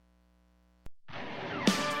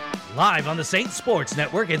Live on the St. Sports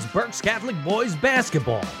Network, it's Berks Catholic Boys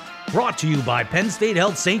Basketball. Brought to you by Penn State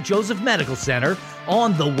Health St. Joseph Medical Center,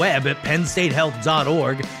 on the web at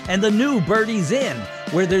pennstatehealth.org, and the new Birdie's Inn,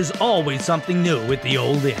 where there's always something new at the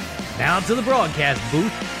old inn. Now to the broadcast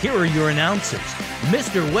booth, here are your announcers,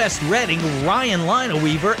 Mr. West Redding, Ryan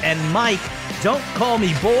Lineweaver, and Mike, don't call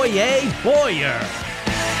me Boye, Boyer.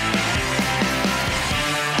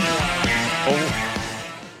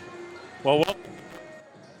 Well,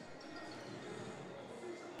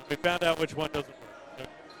 we found out which one doesn't work.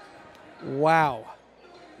 Wow.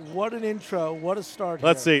 What an intro. What a start.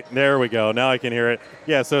 Let's see. There we go. Now I can hear it.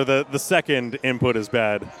 Yeah, so the second input is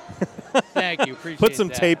bad. Thank you. Appreciate Put some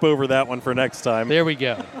that. tape over that one for next time. There we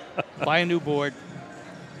go. Buy a new board.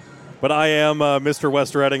 But I am Mr.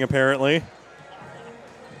 West Redding, apparently.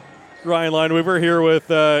 Ryan Lineweaver here with,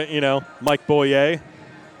 Mike Boye.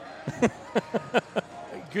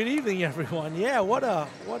 Good evening, everyone. Yeah, what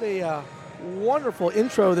a wonderful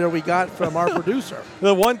intro there we got from our producer.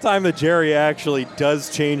 The one time that Jerry actually does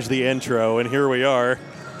change the intro, and here we are.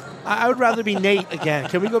 I would rather be Nate again.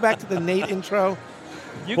 Can we go back to the Nate intro?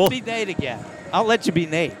 You can be Nate again. I'll let you be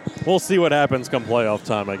Nate. We'll see what happens come playoff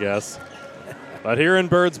time, I guess. But here in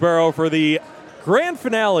Birdsboro for the grand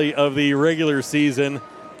finale of the regular season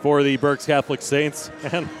for the Berks Catholic Saints,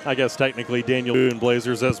 and I guess technically Daniel Boone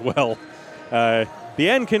Blazers as well. The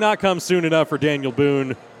end cannot come soon enough for Daniel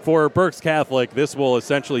Boone. For Berks Catholic, this will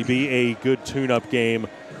essentially be a good tune-up game,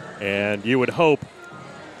 and you would hope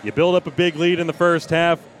you build up a big lead in the first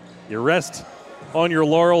half, you rest on your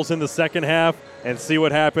laurels in the second half, and see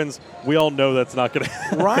what happens. We all know that's not going to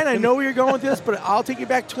happen. Ryan, I know where you're going with this, but I'll take you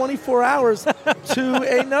back 24 hours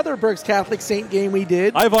to another Berks Catholic Saint game we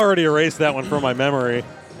did. I've already erased that one from my memory.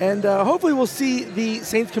 And hopefully we'll see the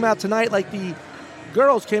Saints come out tonight like the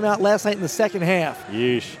girls came out last night in the second half.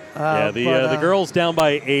 Yeesh. The girls down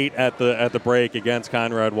by 8 at the break against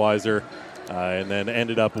Conrad Weiser, and then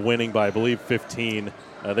ended up winning by, I believe, 15.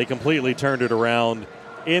 They completely turned it around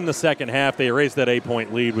in the second half. They erased that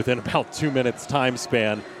 8-point lead within about 2 minutes time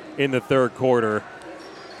span in the third quarter.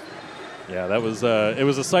 Yeah, that was it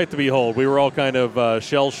was a sight to behold. We were all kind of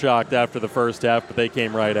shell-shocked after the first half, but they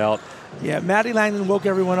came right out. Yeah, Maddie Langdon woke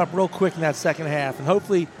everyone up real quick in that second half, and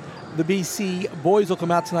hopefully the BC boys will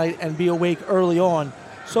come out tonight and be awake early on.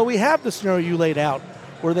 So we have the scenario you laid out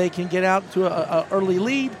where they can get out to an early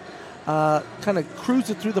lead, kind of cruise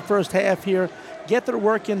it through the first half here, get their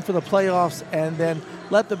work in for the playoffs, and then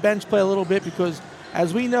let the bench play a little bit because,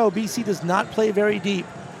 as we know, BC does not play very deep,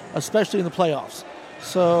 especially in the playoffs.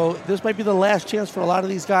 So this might be the last chance for a lot of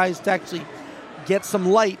these guys to actually get some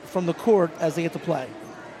light from the court as they get to play.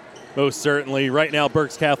 Most certainly. Right now,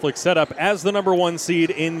 Berks Catholic set up as the number 1 seed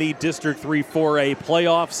in the District 3 4A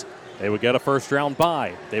playoffs. They would get a first-round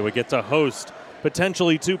bye. They would get to host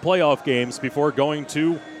potentially 2 playoff games before going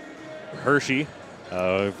to Hershey,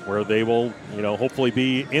 where they will, hopefully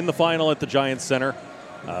be in the final at the Giants Center,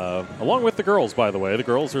 along with the girls, by the way. The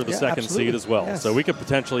girls are the second seed as well. Yes. So we could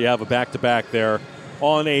potentially have a back-to-back there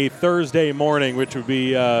on a Thursday morning, which would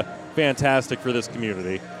be fantastic for this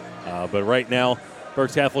community. But right now,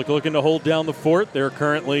 Berks Catholic looking to hold down the fort. They're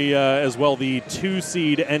currently, as well, the 2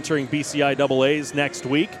 seed entering BCI AA's next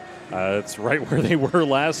week. It's right where they were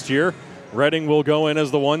last year. Reading will go in as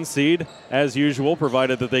the 1 seed, as usual,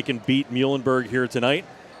 provided that they can beat Muhlenberg here tonight.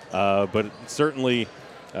 But certainly,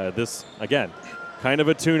 this, again, kind of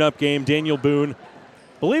a tune-up game. Daniel Boone,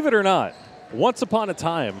 believe it or not, once upon a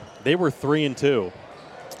time, they were 3-2.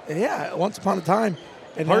 Yeah, once upon a time.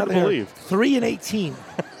 And hard now to believe. 3-18.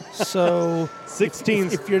 So 16.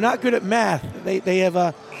 If you're not good at math, they have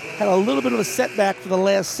had a little bit of a setback for the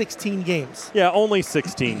last 16 games. Yeah, only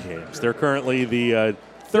 16 games. They're currently the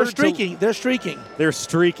They're streaking. They're streaking. They're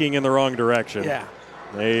streaking in the wrong direction. Yeah.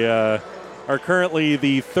 They are currently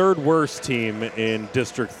the 3rd worst team in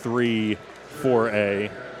District 3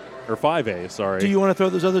 4A. Or 5A, sorry. Do you want to throw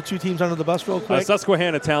those other 2 teams under the bus real quick?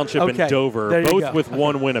 Susquehanna Township and Dover, both with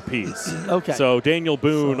 1 win apiece. Okay. So Daniel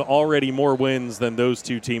Boone already more wins than those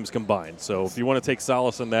 2 teams combined. So if you want to take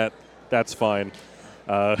solace in that, that's fine.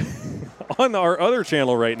 On our other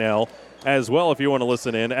channel right now, as well, if you want to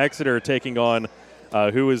listen in, Exeter taking on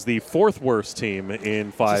who is the 4th worst team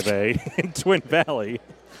in 5A in Twin Valley.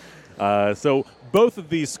 So both of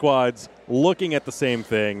these squads looking at the same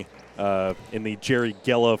thing in the Jerry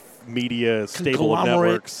Gella media stable of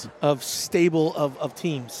networks. Stable of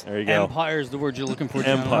teams. There you go. Empire is the word you're looking for,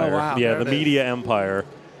 John. Empire. Oh, wow. Yeah, There the it is. media empire.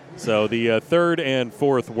 So the 3rd and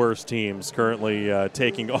 4th worst teams currently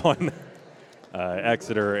taking on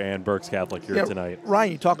Exeter and Berks Catholic here tonight.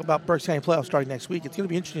 Ryan, you talk about Berks County playoffs starting next week. It's going to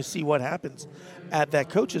be interesting to see what happens at that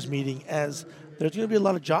coaches meeting as there's going to be a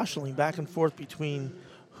lot of jostling back and forth between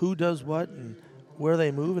who does what and where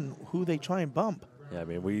they move and who they try and bump. Yeah, I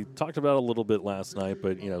mean, we talked about it a little bit last night,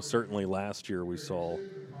 but certainly last year we saw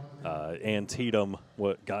Antietam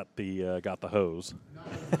got the hose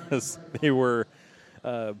as they were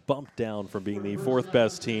bumped down from being the fourth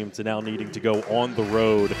best team to now needing to go on the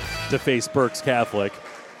road to face Berks Catholic.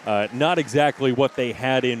 Not exactly what they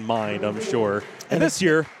had in mind, I'm sure. And this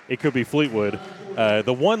year, it could be Fleetwood.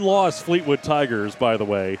 The one-loss Fleetwood Tigers, by the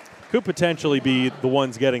way, could potentially be the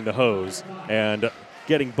ones getting the hose and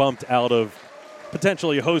getting bumped out of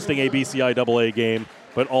potentially hosting a BCIAA game,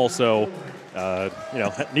 but also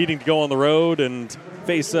needing to go on the road and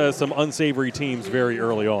face some unsavory teams very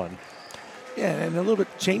early on. Yeah, and a little bit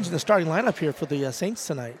changing the starting lineup here for the Saints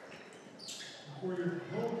tonight.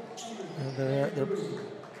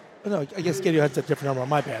 No, I guess Gideon has a different number.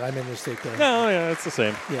 My bad. I made a mistake there. No, yeah, it's the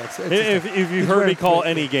same. Yeah, if you've heard me call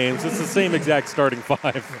any games, it's the same exact starting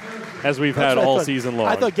five as we've had all season long.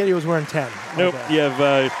 I thought Gideon was wearing 10. Nope. You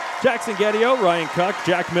have Jackson Geddio, Ryan Cuck,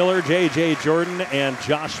 Jack Miller, J.J. Jordan, and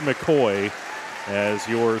Josh McCoy as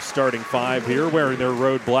your starting five here, wearing their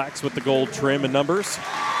road blacks with the gold trim and numbers.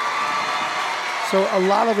 So a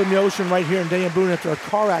lot of emotion right here in Daniel Boone after a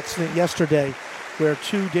car accident yesterday where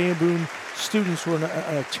two Daniel Boone students were in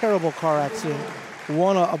a terrible car accident.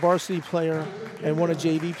 One a varsity player and one a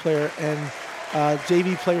JV player. And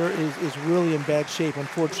JV player is really in bad shape,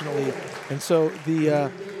 unfortunately. And so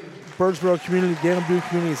the Birdsboro community, Daniel Boone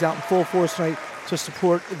community is out in full force tonight to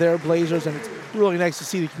support their Blazers. And it's really nice to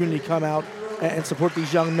see the community come out and support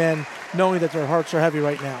these young men, knowing that their hearts are heavy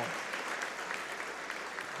right now.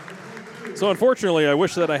 So unfortunately, I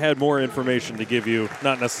wish that I had more information to give you,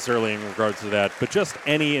 not necessarily in regards to that, but just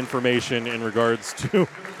any information in regards to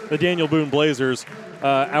the Daniel Boone Blazers.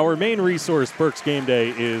 Our main resource, Berks Game Day,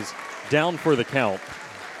 is down for the count,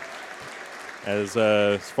 as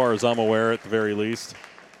far as I'm aware, at the very least.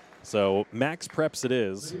 So Max Preps it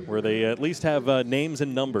is, where they at least have names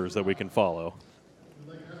and numbers that we can follow.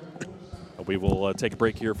 We will take a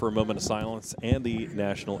break here for a moment of silence and the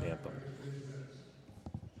national anthem.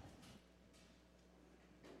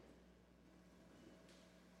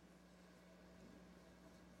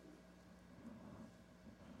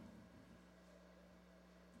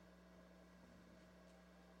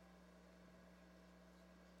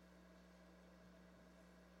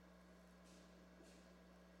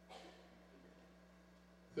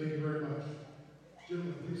 Thank you very much.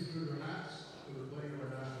 Gentlemen, please move your hats for the playing of our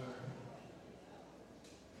national anthem.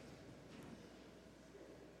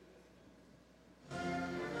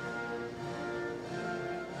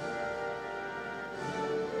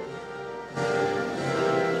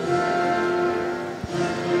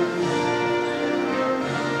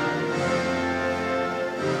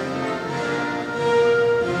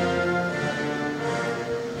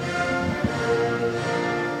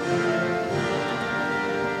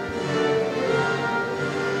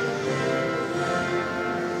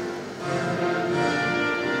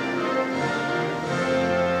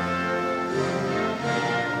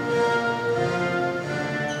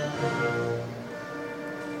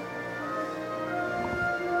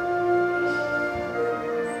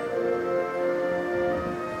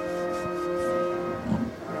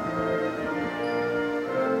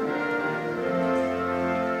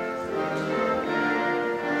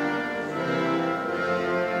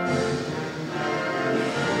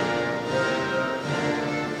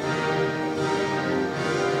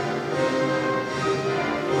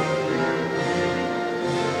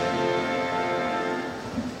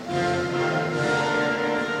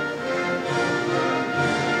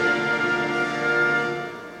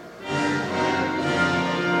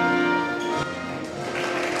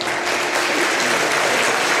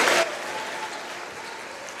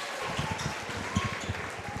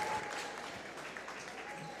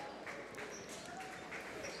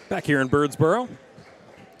 Back here in Birdsboro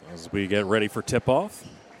as we get ready for tip-off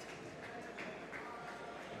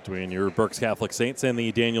between your Berks Catholic Saints and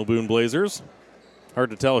the Daniel Boone Blazers. Hard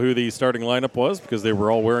to tell who the starting lineup was because they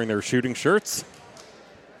were all wearing their shooting shirts.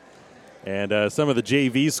 And some of the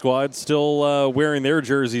JV squads still wearing their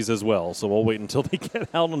jerseys as well. So we'll wait until they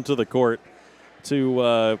get out onto the court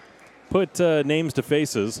to put names to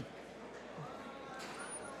faces.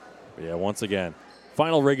 But yeah, once again,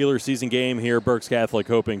 final regular season game here. Berks Catholic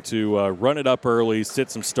hoping to run it up early, sit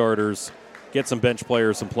some starters, get some bench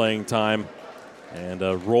players some playing time, and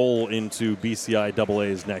roll into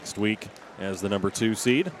BCIAA's next week as the number 2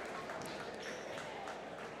 seed.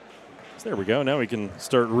 So there we go. Now we can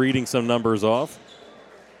start reading some numbers off.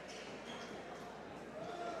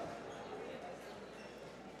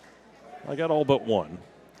 I got all but one.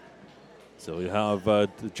 So you have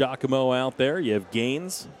Giacomo out there. You have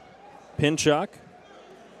Gaines, Pinchuk,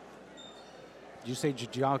 Did you say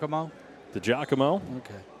Giacomo? Giacomo.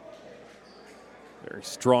 Okay. Very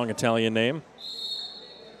strong Italian name.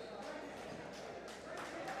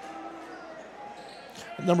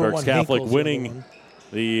 Number Berks one, Catholic Hinkle's winning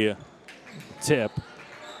the tip.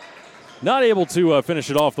 Not able to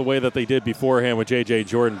finish it off the way that they did beforehand with J.J.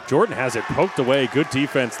 Jordan. Jordan has it poked away. Good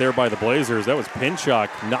defense there by the Blazers. That was Pinchuk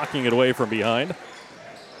knocking it away from behind.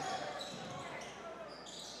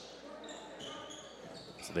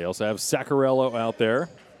 So they also have Saccarello out there.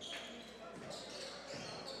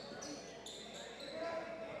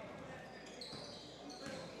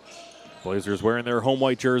 Blazers wearing their home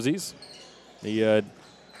white jerseys. The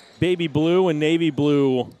baby blue and navy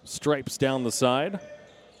blue stripes down the side.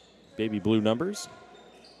 Baby blue numbers.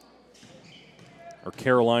 Or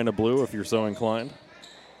Carolina blue if you're so inclined.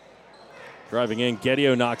 Driving in,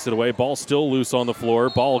 Geddio knocks it away. Ball still loose on the floor.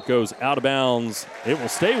 Ball goes out of bounds. It will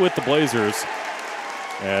stay with the Blazers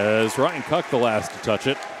as Ryan Cuck the last to touch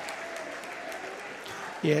it.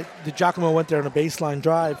 Yeah, the Giacomo went there on a baseline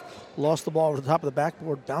drive, lost the ball over the top of the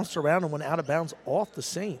backboard, bounced around and went out of bounds off the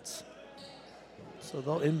Saints. So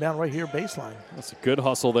they'll inbound right here baseline. That's a good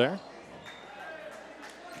hustle there.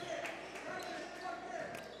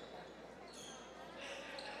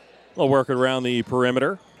 They'll work it around the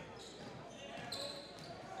perimeter.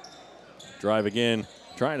 Drive again,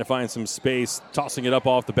 trying to find some space, tossing it up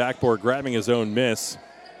off the backboard, grabbing his own miss.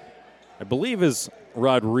 I believe is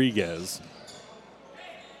Rodriguez.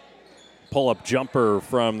 Pull-up jumper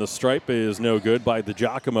from the stripe is no good by the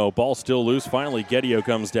Giacomo. Ball still loose. Finally, Geddio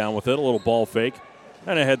comes down with it. A little ball fake.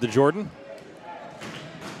 And ahead to Jordan.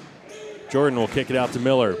 Jordan will kick it out to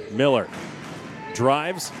Miller. Miller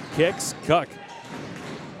drives, kicks, Cuck.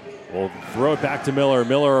 We'll throw it back to Miller.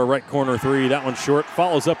 Miller, a right corner three. That one's short.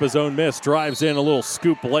 Follows up his own miss. Drives in. A little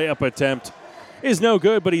scoop layup attempt is no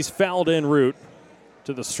good, but he's fouled en route.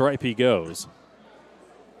 To the stripe he goes.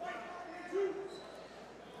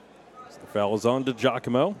 So the foul is on to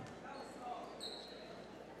Giacomo.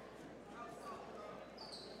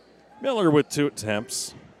 Miller with 2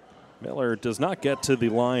 attempts. Miller does not get to the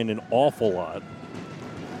line an awful lot,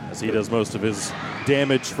 as he does most of his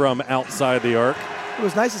damage from outside the arc. It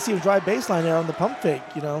was nice to see him drive baseline there on the pump fake.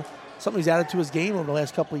 You know, something he's added to his game over the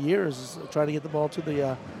last couple of years is trying to get the ball to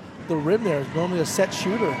the rim there. He's normally a set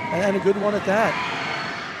shooter, and a good one at that.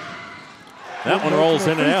 That one rolls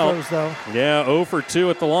in and out. Throws, yeah, 0 for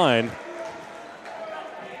 2 at the line.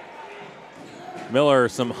 Miller,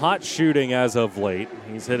 some hot shooting as of late.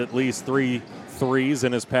 He's hit at least 3 threes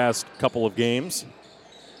in his past couple of games.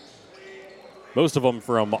 Most of them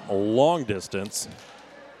from a long distance.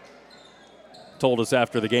 Told us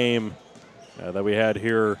after the game that we had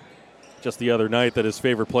here just the other night that his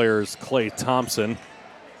favorite player is Klay Thompson.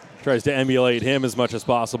 Tries to emulate him as much as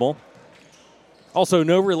possible. Also,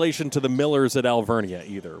 no relation to the Millers at Alvernia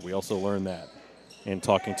either. We also learned that in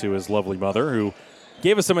talking to his lovely mother, who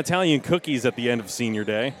gave us some Italian cookies at the end of senior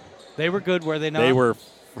day. They were good, were they not? They were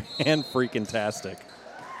freaking-tastic.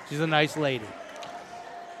 She's a nice lady.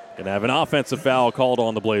 Going to have an offensive foul called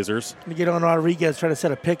on the Blazers. Going to get on Rodriguez, trying to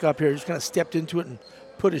set a pick up here. Just kind of stepped into it and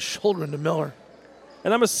put his shoulder into Miller.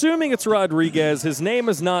 And I'm assuming it's Rodriguez. His name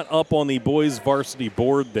is not up on the boys' varsity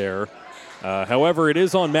board there. However, it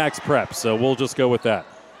is on Max Prep, so we'll just go with that.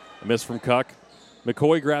 A miss from Cuck.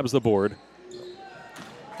 McCoy grabs the board.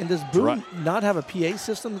 And does Boone not have a PA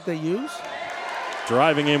system that they use?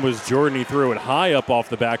 Driving in was Jordan. He threw it high up off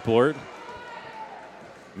the backboard.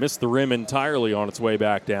 Missed the rim entirely on its way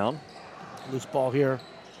back down. Loose ball here.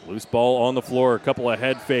 Loose ball on the floor. A couple of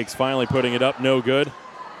head fakes. Finally putting it up. No good.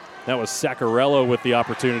 That was Saccarello with the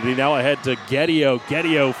opportunity. Now ahead to Geddio.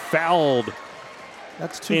 Geddio fouled.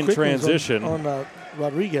 That's 2 in quick transition on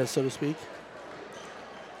Rodriguez, so to speak.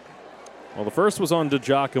 Well, the first was on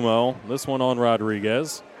DiGiacomo. This one on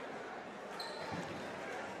Rodriguez.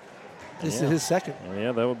 This is his second.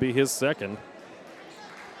 Yeah, that would be his second.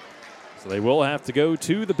 So they will have to go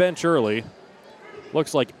to the bench early.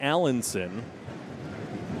 Looks like Allenson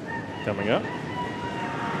coming up.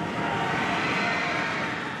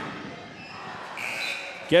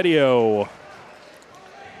 Geddio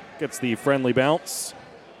gets the friendly bounce.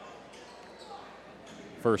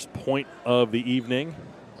 First point of the evening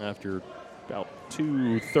after about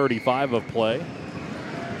 2:35 of play.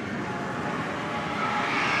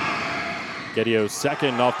 Geddio's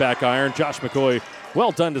second off back iron. Josh McCoy,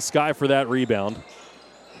 well done to Sky for that rebound.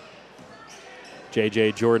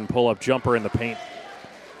 J.J. Jordan pull-up jumper in the paint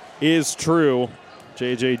is true.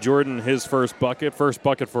 J.J. Jordan, his first bucket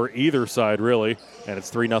for either side, really, and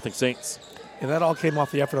it's 3-0 Saints. Yeah, that all came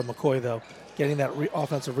off the effort of McCoy, though, getting that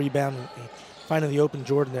offensive rebound and finding the open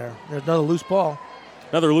Jordan there. There's another loose ball.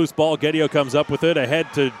 Another loose ball. Gedio comes up with it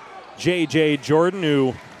ahead to J.J. Jordan,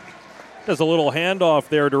 who does a little handoff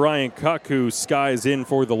there to Ryan Cuck, who skies in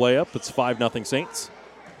for the layup. It's 5-0 Saints.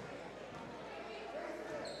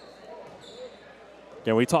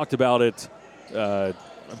 Yeah, we talked about it, I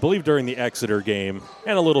believe, during the Exeter game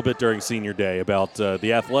and a little bit during senior day about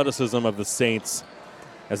the athleticism of the Saints.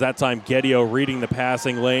 As that time, Gedio reading the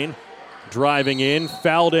passing lane, driving in,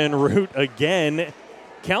 fouled en route again.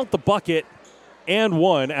 Count the bucket and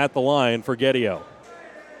one at the line for Gedio.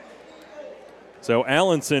 So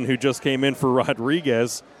Allenson, who just came in for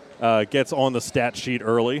Rodriguez, gets on the stat sheet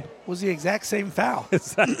early. Was the exact same foul.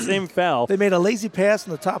 It's that same foul. They made a lazy pass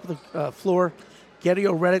on the top of the floor.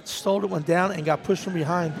 Gedio read it, stole it, went down, and got pushed from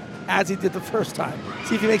behind as he did the first time.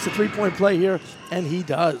 See if he makes a three-point play here, and he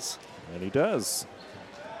does. And he does.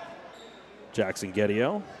 Jackson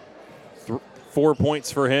Gedio, 4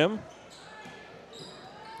 points for him.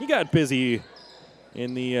 He got busy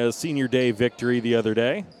in the senior day victory the other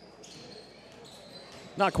day.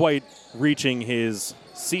 Not quite reaching his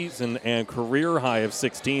season and career high of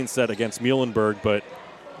 16 set against Muhlenberg, but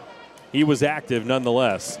he was active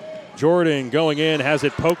nonetheless. Jordan going in, has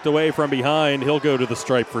it poked away from behind. He'll go to the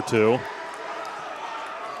stripe for two.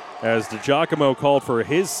 As DiGiacomo called for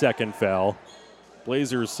his second foul.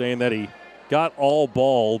 Blazers saying that he got all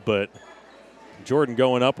ball, but Jordan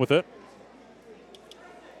going up with it.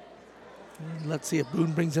 Let's see if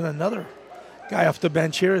Boone brings in another guy off the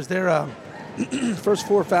bench here. Is there first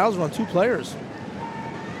 4 fouls are on 2 players.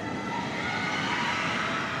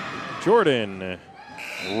 Jordan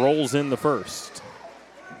rolls in the first.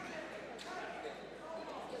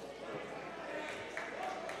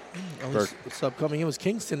 Sub coming in was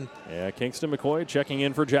Kingston. Yeah, Kingston McCoy checking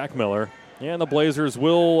in for Jack Miller. And the Blazers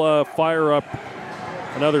will fire up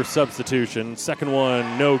another substitution. Second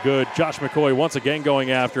one, no good. Josh McCoy once again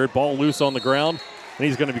going after it. Ball loose on the ground, and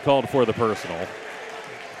he's going to be called for the personal.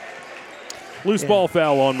 Loose ball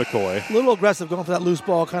foul on McCoy. A little aggressive going for that loose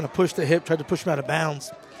ball, kind of pushed the hip, tried to push him out of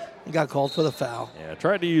bounds, and got called for the foul. Yeah,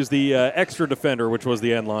 tried to use the extra defender, which was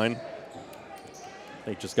the end line.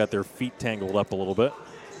 They just got their feet tangled up a little bit.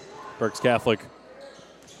 Berks Catholic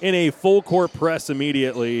in a full court press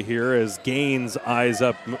immediately here as Gaines eyes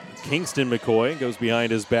up Kingston McCoy, goes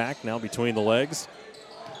behind his back, now between the legs.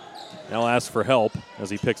 Now asks for help as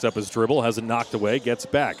he picks up his dribble, has it knocked away, gets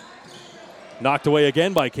back. Knocked away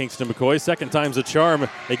again by Kingston McCoy. Second time's a charm.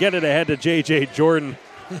 They get it ahead to J.J. Jordan.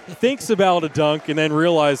 Thinks about a dunk and then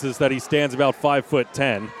realizes that he stands about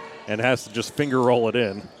 5'10" and has to just finger roll it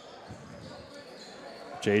in.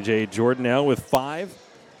 J.J. Jordan now with 5.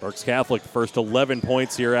 Berks Catholic, first 11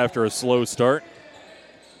 points here after a slow start.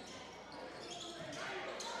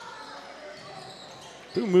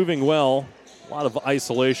 Boone moving well. A lot of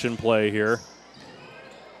isolation play here.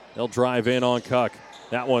 They'll drive in on Cuck.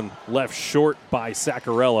 That one left short by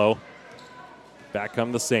Saccarello. Back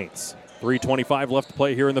come the Saints. 3:25 left to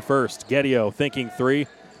play here in the first. Gedio thinking 3.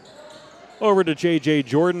 Over to J.J.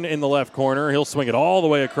 Jordan in the left corner. He'll swing it all the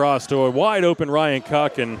way across to a wide open Ryan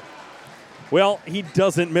Cuck, and well, he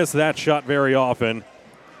doesn't miss that shot very often.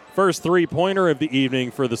 First 3-pointer of the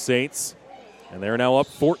evening for the Saints, and they're now up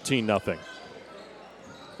 14-0.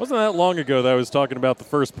 Wasn't that long ago that I was talking about the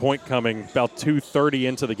first point coming about 2:30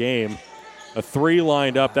 into the game. A 3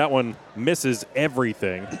 lined up. That one misses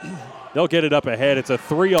everything. They'll get it up ahead. It's a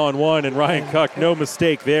 3-on-1, and Ryan Cuck, no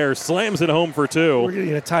mistake there, slams it home for 2. We're going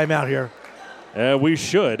to get a timeout here. We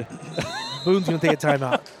should. Boone's going to take a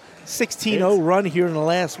timeout. 16-0 run here in the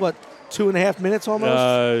last, 2.5 minutes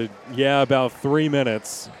almost? Yeah, about 3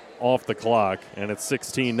 minutes off the clock, and it's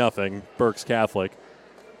 16-0, Berks Catholic.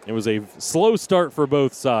 It was a slow start for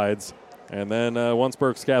both sides, and then once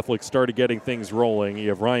Berks Catholic started getting things rolling, you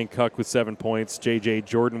have Ryan Cuck with 7 points, J.J.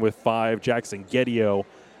 Jordan with 5, Jackson Gedio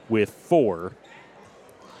with 4.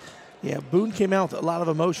 Yeah, Boone came out with a lot of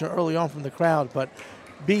emotion early on from the crowd, but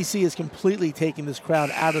BC is completely taking this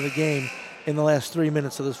crowd out of the game in the last 3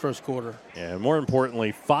 minutes of this first quarter. And more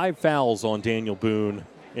importantly, 5 fouls on Daniel Boone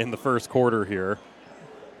in the first quarter here.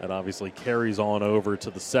 That obviously carries on over to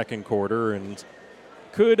the second quarter and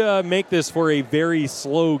could make this for a very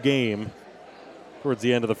slow game towards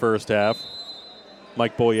the end of the first half.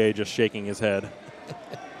 Mike Boyer just shaking his head.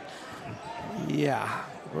 Yeah,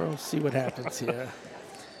 we'll see what happens here.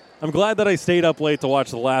 I'm glad that I stayed up late to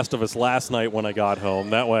watch The Last of Us last night when I got home.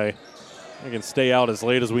 That way we can stay out as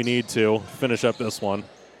late as we need to finish up this one.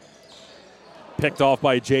 Picked off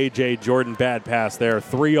by J.J. Jordan. Bad pass there.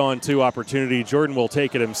 3-on-2 opportunity. Jordan will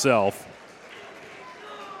take it himself.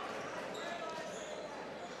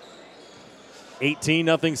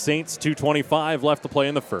 18-0 Saints, 2:25 left to play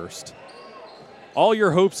in the first. All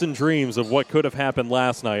your hopes and dreams of what could have happened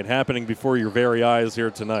last night happening before your very eyes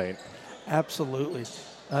here tonight. Absolutely.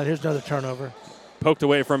 Here's another turnover. Poked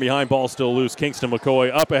away from behind, ball still loose. Kingston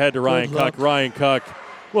McCoy up ahead to Ryan Cuck. Ryan Cuck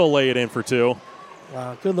will lay it in for 2.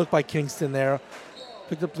 Wow, good look by Kingston there.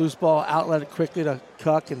 Picked up loose ball, outlet it quickly to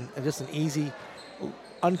Cuck, and just an easy,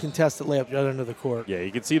 uncontested layup the other end of the court. Yeah,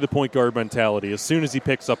 you can see the point guard mentality. As soon as he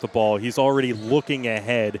picks up the ball, he's already looking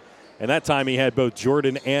ahead. And that time he had both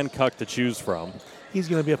Jordan and Cuck to choose from. He's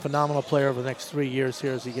going to be a phenomenal player over the next 3 years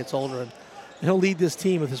here as he gets older. And he'll lead this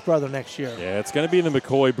team with his brother next year. Yeah, it's going to be the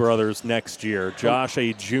McCoy brothers next year. Josh,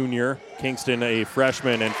 a junior, Kingston, a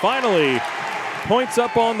freshman. And finally, points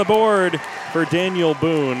up on the board for Daniel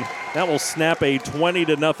Boone. That will snap a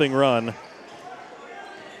 20-0 run.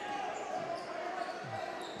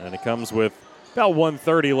 And it comes with about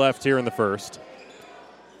 1:30 left here in the first.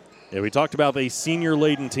 Yeah, we talked about the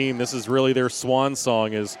senior-laden team. This is really their swan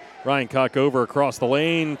song as Ryan Cuck over across the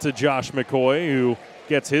lane to Josh McCoy, who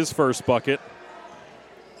gets his first bucket.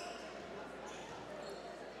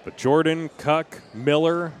 But Jordan, Cuck,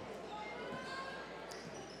 Miller,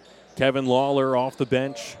 Kevin Lawler off the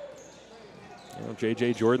bench.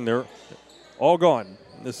 J.J. Jordan, they're all gone.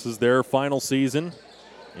 This is their final season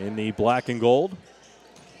in the black and gold,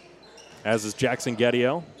 as is Jackson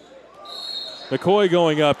Gettio. McCoy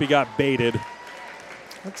going up, he got baited.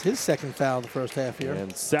 That's his second foul in the first half here.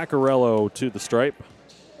 And Saccarello to the stripe.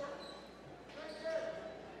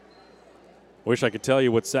 Wish I could tell you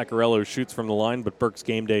what Saccarello shoots from the line, but Berks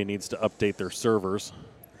Game Day needs to update their servers.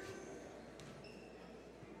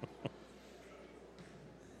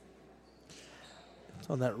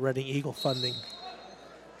 On that Reading Eagle funding.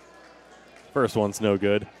 First one's no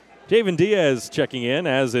good. Javen Diaz checking in,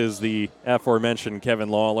 as is the aforementioned Kevin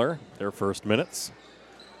Lawler, their first minutes.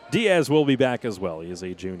 Diaz will be back as well. He is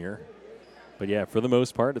a junior. But, yeah, for the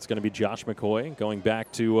most part, it's going to be Josh McCoy going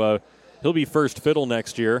back to he'll be first fiddle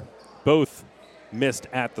next year. Both missed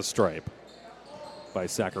at the stripe by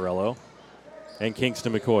Saccarello and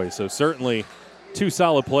Kingston McCoy. So certainly two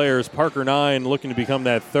solid players. Parker 9 looking to become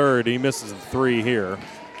that third. He misses the 3 here.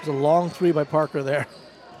 There's a long 3 by Parker there.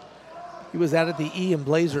 He was out at the E in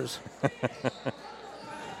Blazers.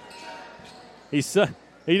 He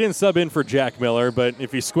didn't sub in for Jack Miller, but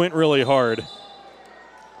if you squint really hard,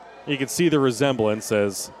 you can see the resemblance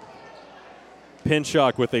as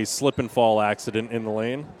Pinchuk with a slip and fall accident in the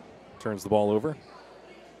lane. Turns the ball over.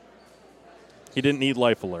 He didn't need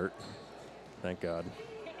life alert. Thank God.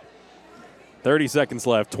 30 seconds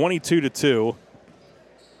left, 22-2.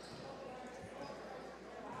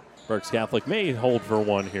 Berks Catholic may hold for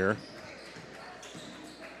one here.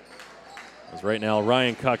 As right now,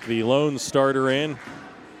 Ryan Cuck, the lone starter in.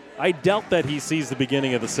 I doubt that he sees the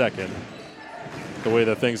beginning of the second, the way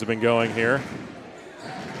that things have been going here.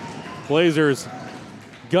 Blazers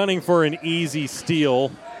gunning for an easy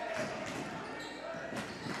steal.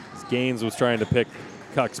 As Gaines was trying to pick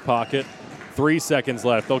Cuck's pocket. 3 seconds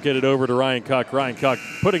left. They'll get it over to Ryan Cuck. Ryan Cuck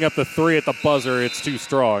putting up the 3 at the buzzer. It's too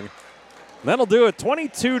strong. And that'll do it.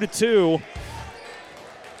 22-2.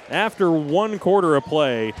 After 1 quarter of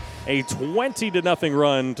play, a 20-0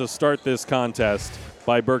 run to start this contest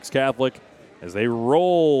by Berks Catholic as they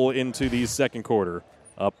roll into the second quarter,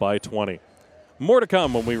 up by 20. More to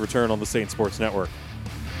come when we return on the Saint Sports Network.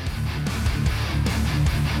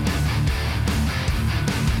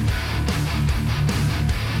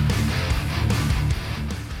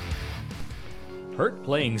 Hurt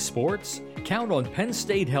playing sports? Count on Penn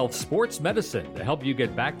State Health Sports Medicine to help you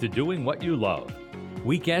get back to doing what you love.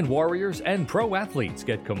 Weekend warriors and pro athletes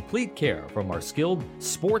get complete care from our skilled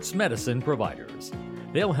sports medicine providers.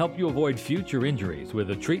 They'll help you avoid future injuries with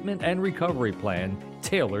a treatment and recovery plan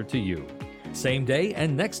tailored to you. Same day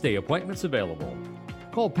and next day appointments available.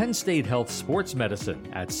 Call Penn State Health Sports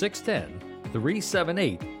Medicine at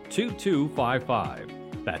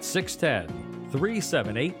 610-378-2255. That's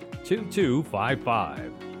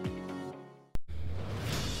 610-378-2255.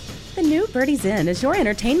 The new Birdie's Inn is your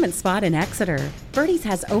entertainment spot in Exeter. Birdie's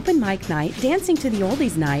has open mic night, dancing to the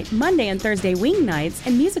oldies night, Monday and Thursday wing nights,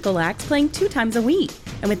 and musical acts playing 2 times a week.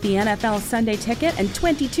 And with the NFL Sunday ticket and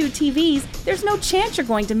 22 TVs, there's no chance you're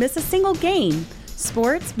going to miss a single game.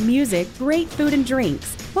 Sports, music, great food and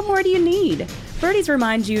drinks. What more do you need? Birdie's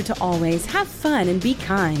reminds you to always have fun and be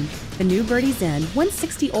kind. The new Birdie's Inn,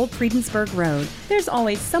 160 Old Friedensburg Road. There's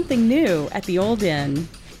always something new at the Old Inn.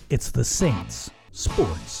 It's the Saints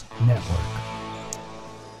Sports Network.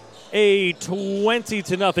 A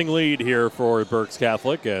 20-0 lead here for Berks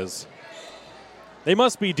Catholic as They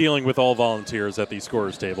must be dealing with all volunteers at the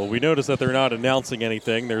scorer's table. We noticed that they're not announcing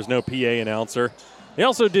anything. There's no PA announcer. They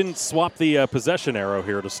also didn't swap the possession arrow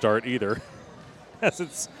here to start either. As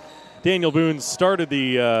it's Daniel Boone started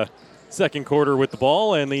the second quarter with the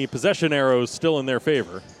ball, and the possession arrow is still in their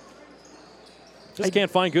favor. Just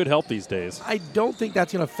can't find good help these days. I don't think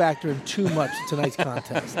that's going to factor in too much in tonight's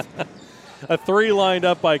contest. A three lined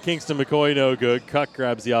up by Kingston McCoy, no good. Cuck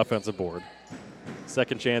grabs the offensive board.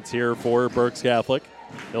 Second chance here for Berks Catholic.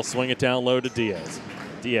 They'll swing it down low to Diaz.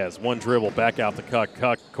 Diaz, one dribble, back out to Cuck.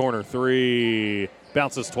 Cuck, corner three.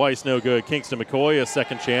 Bounces twice, no good. Kingston McCoy, a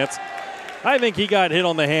second chance. I think he got hit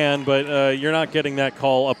on the hand, but you're not getting that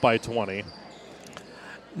call up by 20.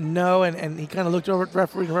 No, and he kind of looked over at the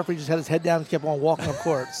referee, and the referee just had his head down and kept on walking up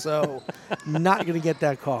court. So not going to get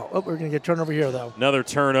that call. Oh, we're going to get turnover here, though. Another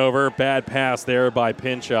turnover. Bad pass there by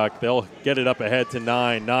Pinchuk. They'll get it up ahead to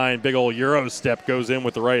 9. 9, big old Euro step goes in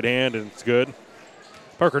with the right hand, and it's good.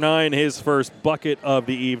 Parker 9, his first bucket of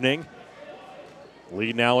the evening.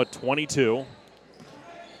 Lead now at 22.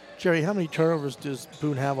 Jerry, how many turnovers does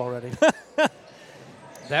Boone have already?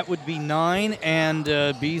 That would be 9, and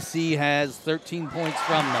BC has 13 points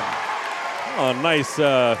from them. Oh, nice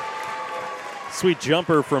sweet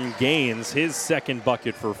jumper from Gaines, his second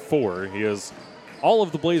bucket for 4. He has all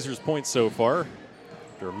of the Blazers' points so far.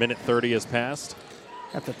 After a minute 30 has passed.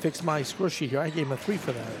 I have to fix my score sheet here. I gave him a 3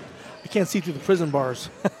 for that. I can't see through the prison bars.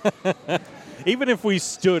 Even if we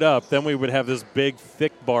stood up, then we would have this big,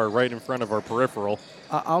 thick bar right in front of our peripheral.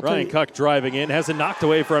 Ryan Cuck driving in, has it knocked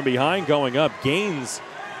away from behind, going up. Gaines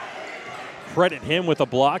credit him with a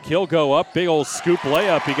block. He'll go up. Big old scoop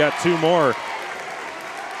layup. He got 2 more.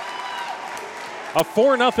 A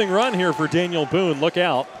 4-0 run here for Daniel Boone. Look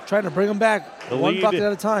out. Trying to bring him back one bucket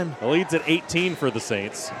at a time. The lead's at 18 for the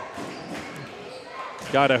Saints.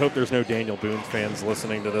 God, I hope there's no Daniel Boone fans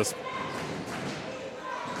listening to this.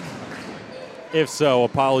 If so,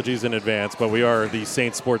 apologies in advance, but we are the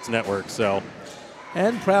Saints Sports Network, so.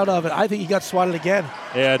 And proud of it. I think he got swatted again.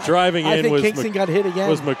 Yeah, driving in was Kingston got hit again.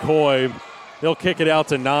 Was McCoy. They'll kick it out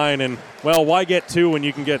to 9, and, well, why get 2 when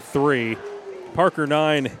you can get 3? Parker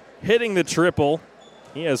 9 hitting the triple.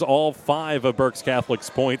 He has all 5 of Berks Catholic's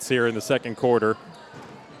points here in the second quarter.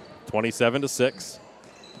 27-6.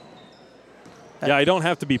 Yeah, I don't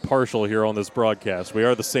have to be partial here on this broadcast. We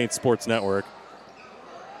are the Saints Sports Network.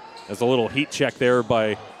 There's a little heat check there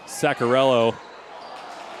by Saccarello.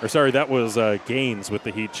 Or sorry, that was Gaines with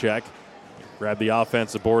the heat check. Grabbed the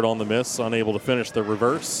offensive board on the miss, unable to finish the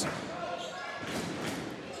reverse.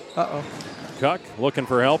 Uh-oh. Cuck looking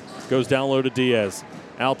for help. Goes down low to Diaz.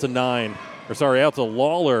 Out to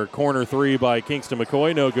Lawler. Corner 3 by Kingston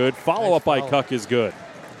McCoy. No good. Follow-up by Cuck is good.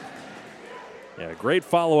 Yeah, great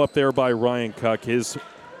follow-up there by Ryan Cuck. His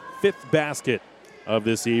 5th basket of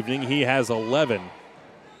this evening. He has 11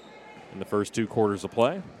 in the first 2 quarters of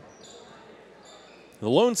play. The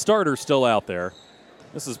lone starter still out there.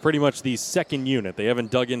 This is pretty much the second unit. They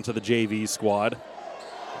haven't dug into the JV squad.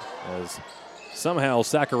 As somehow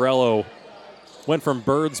Saccarello went from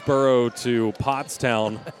Birdsboro to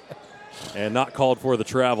Pottstown and not called for the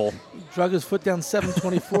travel. He drug his foot down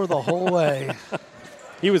 724 the whole way.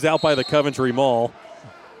 He was out by the Coventry Mall.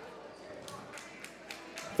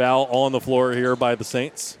 Foul on the floor here by the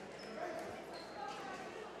Saints.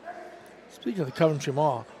 Speaking of the Coventry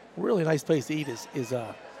Mall, a really nice place to eat is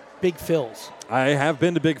Big Phil's. I have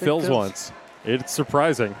been to Big Phil's once. It's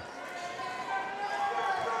surprising.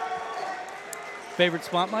 Favorite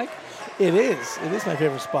spot, Mike? It is. It is my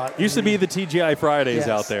favorite spot. Used to be the TGI Fridays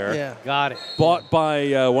out there. Yeah. Got it. Bought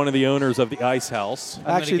by one of the owners of the Ice House.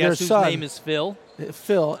 Actually, their their son. name is Phil.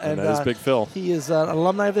 Phil. And that is Big Phil. He is an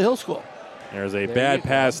alumni of the Hill School. There's a bad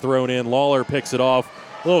pass thrown in. Lawler picks it off.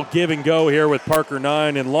 A little give and go here with Parker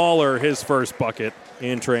 9 and Lawler, his first bucket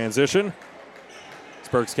in transition. It's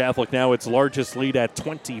Berks Catholic now its largest lead at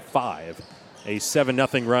 25. A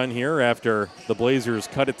 7-0 run here after the Blazers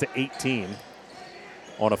cut it to 18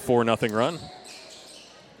 on a 4-0 run.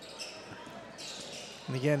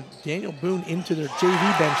 And again, Daniel Boone into their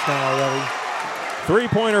JV bench now already.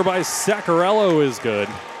 3-pointer by Saccarello is good.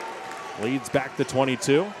 Leads back to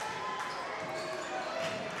 22.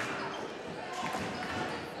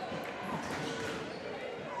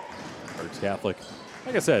 Berks Catholic,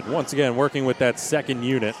 like I said, once again working with that second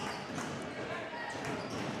unit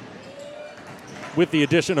with the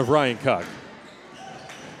addition of Ryan Cuck.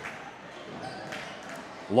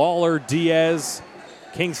 Lawler, Diaz,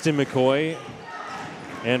 Kingston McCoy,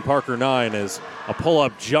 and Parker 9 as a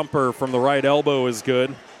pull-up jumper from the right elbow is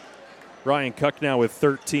good. Ryan Cuck now with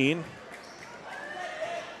 13.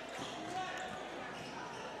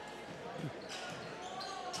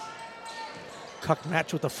 Cuck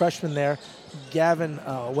match with the freshman there, Gavin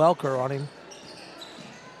Welker on him.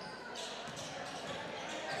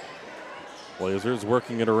 Blazers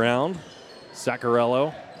working it around.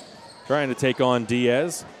 Saccarello trying to take on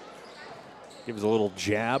Diaz. Gives a little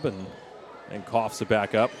jab and coughs it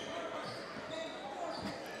back up.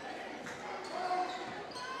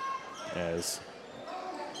 As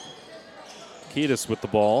Kiedis with the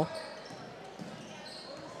ball.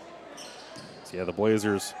 So yeah, the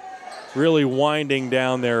Blazers really winding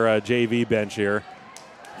down their JV bench here.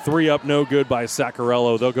 3 up, no good by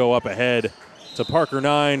Saccarello. They'll go up ahead to Parker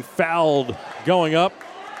 9. Fouled going up.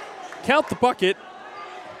 Count the bucket.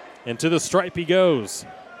 And to the stripe he goes.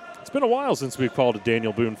 It's been a while since we've called a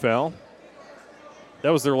Daniel Boone foul. That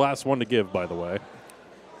was their last one to give, by the way.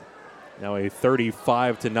 Now a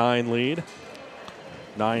 35-9 lead.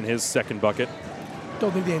 9 his second bucket.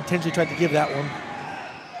 Don't think they intentionally tried to give that one.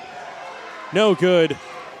 No good.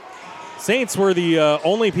 Saints were the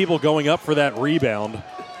only people going up for that rebound.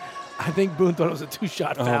 I think Boone thought it was a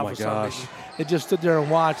 2-shot foul for some reason. It just stood there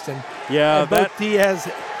and watched. And yeah, both Diaz.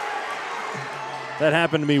 That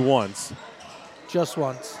happened to me once. Just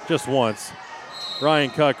once. Just once.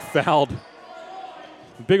 Ryan Cuck fouled.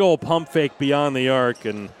 Big old pump fake beyond the arc,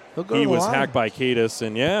 and he was hacked by Kiedis.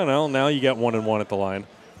 And yeah, well, now you got 1-1 at the line.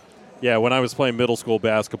 Yeah, when I was playing middle school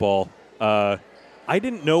basketball, I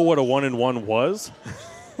didn't know what a 1-1 was.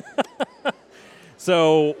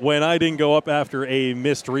 So when I didn't go up after a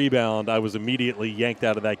missed rebound, I was immediately yanked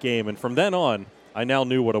out of that game. And from then on, I now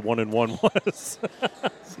knew what a 1-1 was.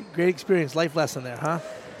 Great experience, life lesson there, huh?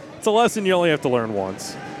 It's a lesson you only have to learn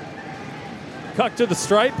once. Cuck to the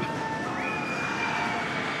stripe.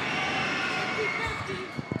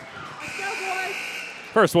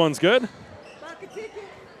 First one's good.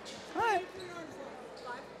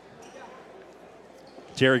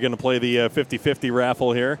 Jerry going to play the 50-50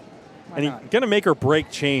 raffle here. And he's going to make her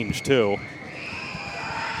break change, too.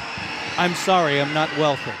 I'm sorry, I'm not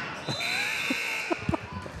wealthy.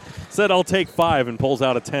 Said I'll take 5 and pulls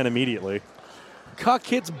out a 10 immediately. Cuck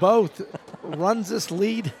hits both. Runs this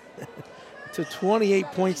lead to 28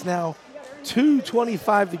 points now.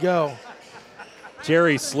 2:25 to go.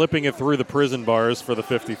 Jerry slipping it through the prison bars for the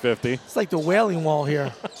 50-50. It's like the Wailing Wall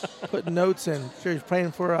here. Putting notes in. Jerry's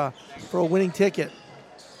praying for a winning ticket.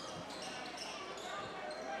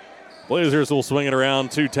 Blazers will swing it around.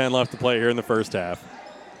 2:10 left to play here in the first half.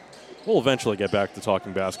 We'll eventually get back to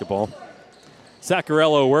talking basketball.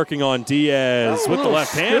 Saccarello working on Diaz with the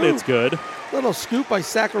left hand. It's good. Little scoop by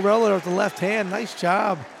Saccarello with the left hand. Nice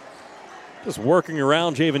job. Just working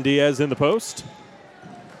around Javen Diaz in the post.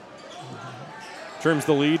 Trims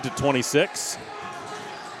the lead to 26.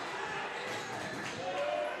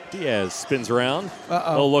 Diaz spins around.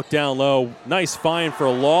 He'll look down low. Nice find for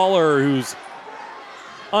Lawler, who's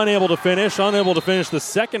unable to finish the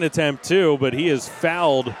second attempt too, but he is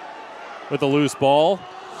fouled with a loose ball.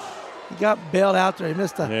 He got bailed out there. He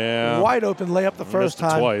missed a wide open layup the first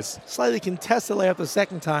time. Twice. Slightly contested layup the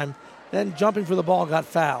second time. Then jumping for the ball got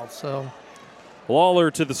fouled. So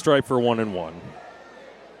Lawler to the stripe for 1-1.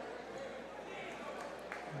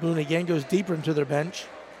 Boone again goes deeper into their bench.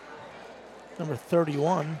 Number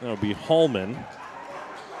 31. That'll be Hallman.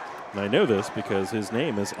 And I know this because his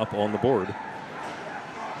name is up on the board.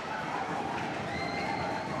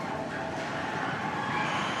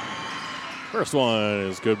 First one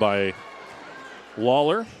is good by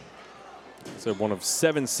Lawler. So one of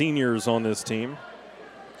 7 seniors on this team.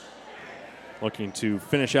 Looking to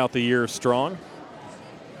finish out the year strong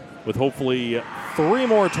with hopefully 3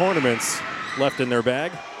 more tournaments left in their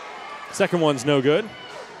bag. Second one's no good.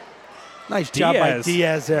 Nice job by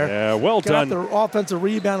Diaz there. Yeah, well done. Got the offensive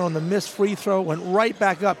rebound on the missed free throw, went right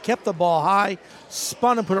back up, kept the ball high,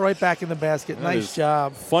 spun and put it right back in the basket. Nice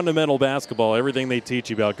job. Fundamental basketball, everything they teach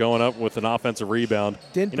you about going up with an offensive rebound.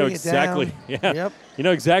 Didn't bring it down. Yeah, yep. You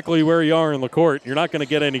know exactly where you are in the court. You're not going to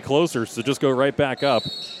get any closer, so just go right back up.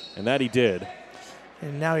 And that he did.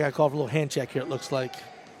 And now he got called for a little hand check here, it looks like.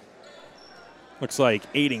 Looks like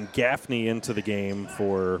aiding Gaffney into the game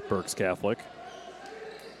for Berks Catholic.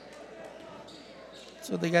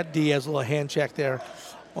 So they got Diaz, a little hand check there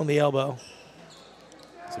on the elbow.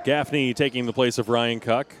 So Gaffney taking the place of Ryan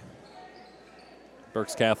Cuck.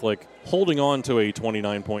 Berks Catholic holding on to a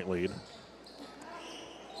 29-point lead.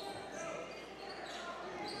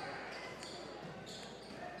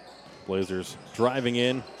 Blazers driving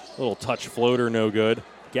in. Little touch floater, no good.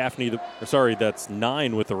 Gaffney, that's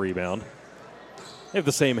 9 with the rebound. They have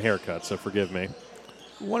the same haircut, so forgive me.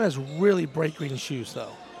 One has really bright green shoes,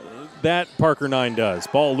 though. That Parker 9 does.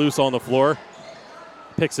 Ball loose on the floor.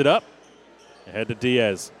 Picks it up. Ahead to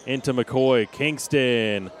Diaz. Into McCoy.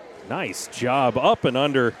 Kingston. Nice job up and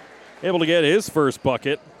under. Able to get his first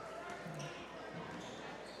bucket.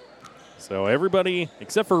 So everybody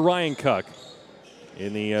except for Ryan Cuck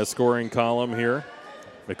in the scoring column here.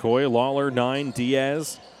 McCoy, Lawler, 9,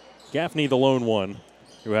 Diaz. Gaffney, the lone one,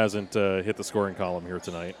 who hasn't hit the scoring column here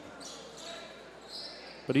tonight.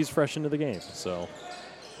 But he's fresh into the game, so.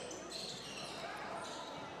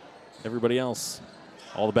 Everybody else,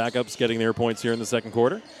 all the backups getting their points here in the second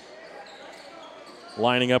quarter.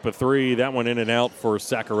 Lining up a three, that one in and out for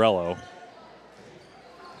Saccarello.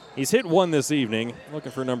 He's hit one this evening,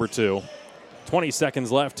 looking for number 2. 20 seconds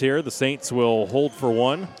left here. The Saints will hold for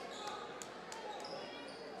one.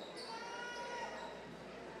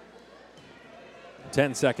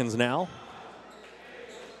 Ten seconds now.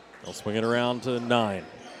 They'll swing it around to 9.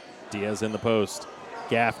 Diaz in the post.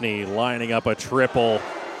 Gaffney lining up a triple.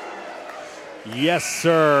 Yes,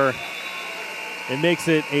 sir. It makes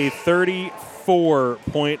it a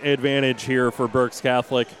 34-point advantage here for Berks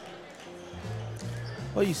Catholic.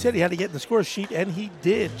 Well, you said he had to get in the score sheet, and he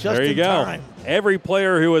did just there you in go. time. Every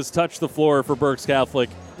player who has touched the floor for Berks Catholic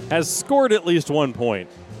has scored at least 1 point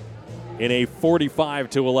in a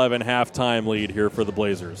 45-11 halftime lead here for the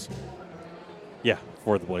Blazers. Yeah,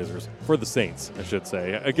 for the Blazers. For the Saints, I should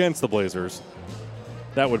say, against the Blazers.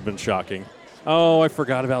 That would have been shocking. Oh, I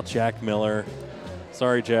forgot about Jack Miller.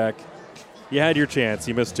 Sorry, Jack. You had your chance.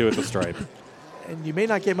 You missed 2 at the stripe. And you may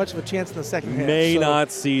not get much of a chance in the second half. May so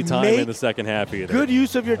not see time in the second half either. Good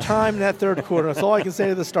use of your time in that third quarter. That's all I can say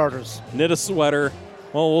to the starters. Knit a sweater.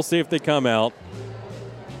 Well, we'll see if they come out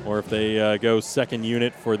or if they go second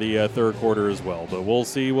unit for the third quarter as well. But we'll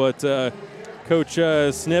see what Coach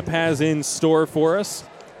Snip has in store for us.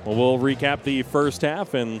 Well, we'll recap the first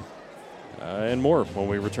half and more when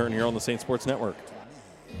we return here on the Saint Sports Network.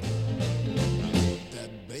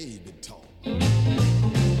 That baby talk, I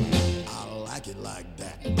like it like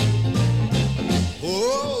that.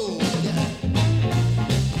 Whoa, yeah.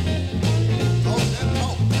 Talk that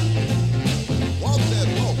talk. Walk that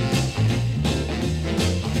walk.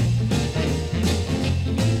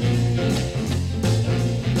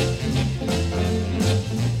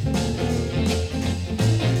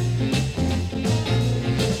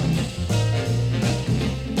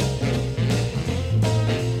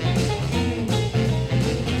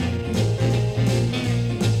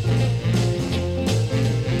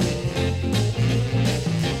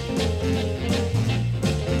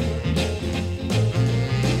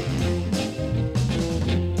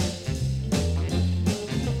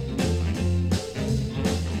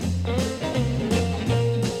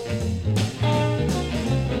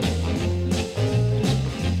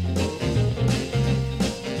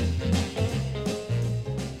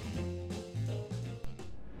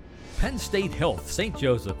 Penn State Health St.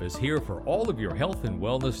 Joseph is here for all of your health and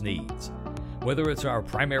wellness needs. Whether it's our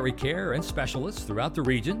primary care and specialists throughout the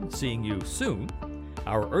region, seeing you soon,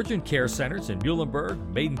 our urgent care centers in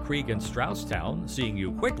Muhlenberg, Maiden Creek, and Strausstown, seeing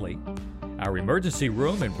you quickly, our emergency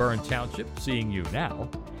room in Byrne Township, seeing you now,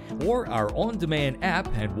 or our on-demand app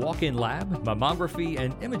and walk-in lab, mammography,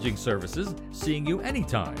 and imaging services, seeing you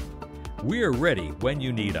anytime. We're ready when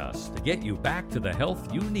you need us to get you back to the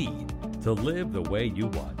health you need to live the way you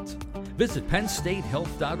want. Visit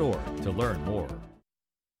PennStateHealth.org to learn more.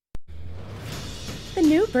 The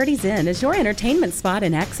new Birdie's Inn is your entertainment spot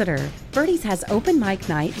in Exeter. Birdie's has open mic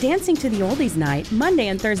night, dancing to the oldies night, Monday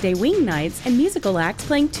and Thursday wing nights, and musical acts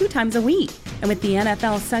playing 2 times a week. And with the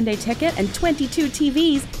NFL Sunday ticket and 22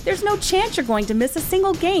 TVs, there's no chance you're going to miss a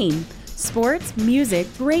single game. Sports, music,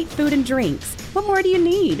 great food and drinks. What more do you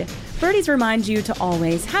need? Birdie's reminds you to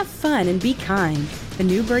always have fun and be kind. The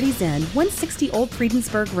new Birdie's Inn, 160 Old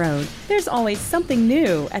Friedensburg Road. There's always something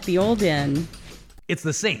new at the Old Inn. It's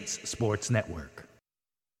the Saints Sports Network.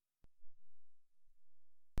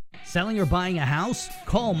 Selling or buying a house?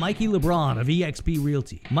 Call Mikey LeBron of eXp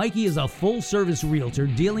Realty. Mikey is a full-service realtor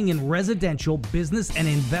dealing in residential, business, and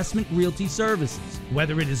investment realty services.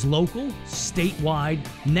 Whether it is local, statewide,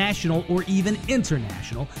 national, or even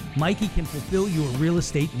international, Mikey can fulfill your real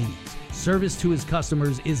estate needs. Service to his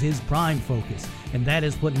customers is his prime focus, and that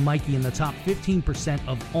has put Mikey in the top 15%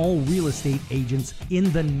 of all real estate agents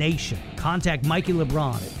in the nation. Contact Mikey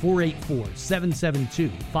LeBron at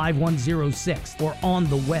 484-772-5106 or on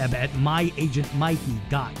the web at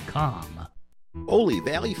myagentmikey.com. Ole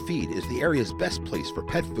Valley Feed is the area's best place for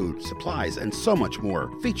pet food, supplies, and so much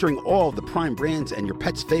more, featuring all of the prime brands and your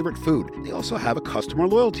pet's favorite food. They also have a customer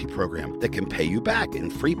loyalty program that can pay you back in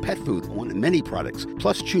free pet food on many products,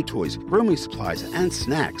 plus chew toys, grooming supplies, and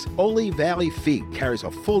snacks. Ole Valley Feed carries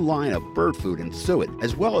a full line of bird food and suet,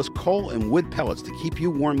 as well as coal and wood pellets to keep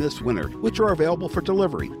you warm this winter, which are available for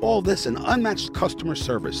delivery. All this and unmatched customer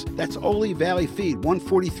service. That's Ole Valley Feed,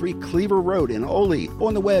 143 Cleaver Road in Ole,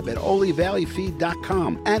 on the web at olevalleyfeed.com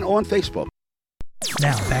and on Facebook.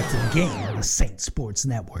 Now back to the game on the Saint Sports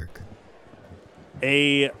Network.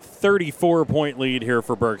 A 34-point lead here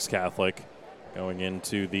for Berks Catholic going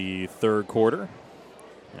into the third quarter,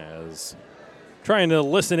 as trying to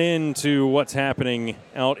listen in to what's happening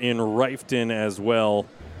out in Rifton as well.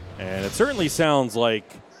 And it certainly sounds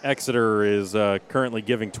like Exeter is currently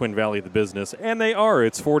giving Twin Valley the business, and they are.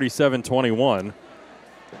 It's 47-21.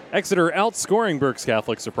 Exeter outscoring Berks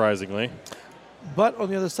Catholic, surprisingly. But on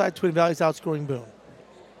the other side, Twin Valley's outscoring Boone.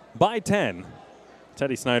 By 10.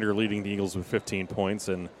 Teddy Snyder leading the Eagles with 15 points,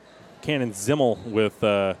 and Cannon Zimmel with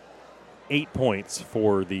 8 points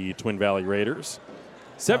for the Twin Valley Raiders.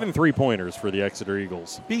 7 3-pointers for the Exeter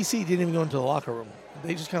Eagles. BC didn't even go into the locker room.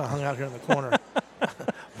 They just kind of hung out here in the corner.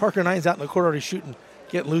 Parker Nine's out in the corner already shooting,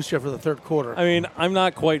 getting loose here for the third quarter. I mean, I'm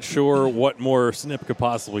not quite sure what more Snip could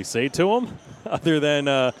possibly say to him other than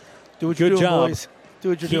do what you're good doing, job. boys. Do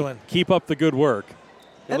what you're doing. Keep up the good work.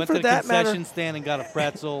 They And went for to the that concession matter- stand and got a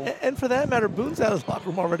pretzel. And for that matter, Boone's out of the locker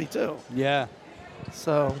room already, too. Yeah.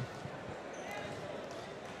 So,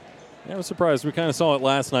 I was surprised. We kind of saw it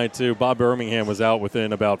last night, too. Bob Birmingham was out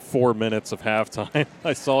within about 4 minutes of halftime.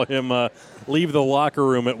 I saw him leave the locker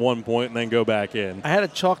room at one point and then go back in. I had a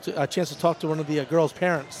chance to talk to one of the girls'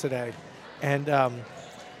 parents today. And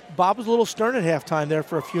Bob was a little stern at halftime there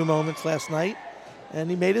for a few moments last night. And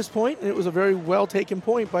he made his point, and it was a very well-taken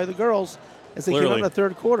point by the girls as they came out in the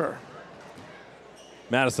third quarter.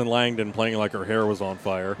 Madison Langdon playing like her hair was on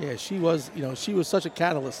fire. Yeah, she was such a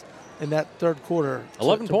catalyst in that third quarter.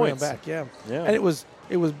 11 to bring points. them back, yeah. Yeah. And it was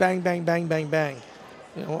bang, bang, bang, bang, bang.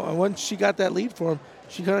 You know, and once she got that lead for him,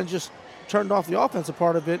 she kind of just turned off the offensive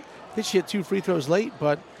part of it. I think she hit 2 free throws late,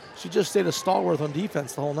 but she just stayed a stalwart on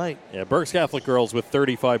defense the whole night. Yeah, Berks Catholic girls with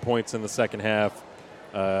 35 points in the second half.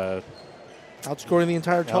 Outscoring the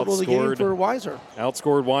entire total of the game for Weiser.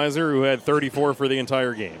 Outscored Weiser, who had 34 for the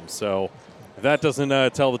entire game. So if that doesn't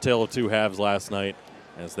tell the tale of two halves last night,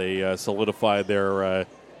 as they solidified their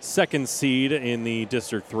second seed in the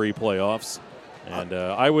District 3 playoffs. And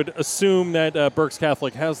I would assume that Berks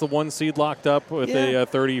Catholic has the 1 seed locked up with a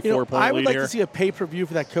 34-point lead I would like here. to see a pay-per-view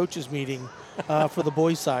for that coaches meeting for the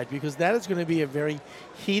boys' side, because that is going to be a very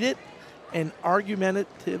heated and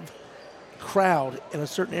argumentative crowd in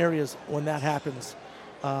certain areas when that happens.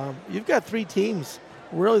 You've got 3 teams,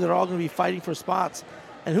 really, that are all going to be fighting for spots.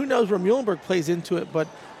 And who knows where Muhlenberg plays into it, but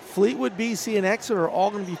Fleetwood, BC, and Exeter are all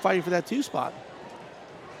going to be fighting for that 2 spot.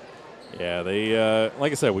 Yeah, they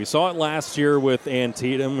like I said, we saw it last year with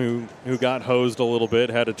Antietam, who got hosed a little bit,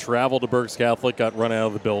 had to travel to Berks Catholic, got run out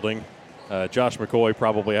of the building. Josh McCoy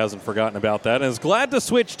probably hasn't forgotten about that and is glad to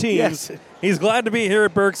switch teams. Yes. He's glad to be here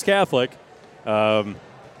at Berks Catholic.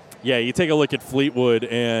 Yeah, you take a look at Fleetwood,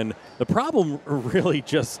 and the problem really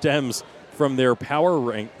just stems from their power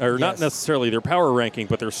rank, or not necessarily their power ranking,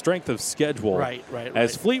 but their strength of schedule. Right.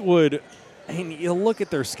 As Fleetwood, and you look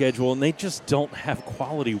at their schedule, and they just don't have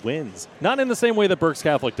quality wins. Not in the same way that Berks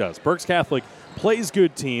Catholic does. Berks Catholic plays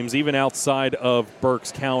good teams, even outside of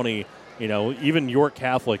Berks County. You know, even York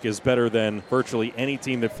Catholic is better than virtually any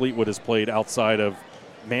team that Fleetwood has played outside of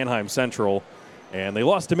Manheim Central. And they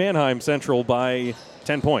lost to Manheim Central by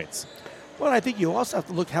 10 points. Well, I think you also have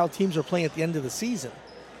to look how teams are playing at the end of the season.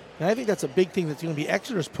 And I think that's a big thing that's going to be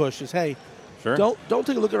Exeter's push is, hey, don't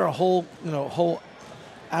take a look at our whole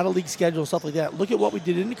out-of-league schedule and stuff like that. Look at what we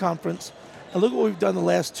did in the conference, and look at what we've done the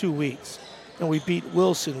last 2 weeks. And we beat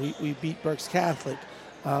Wilson. We beat Berks Catholic.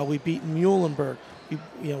 We beat Muhlenberg.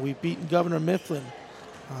 We've beaten Governor Mifflin.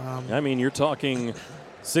 I mean, you're talking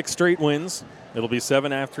 6 straight wins. It'll be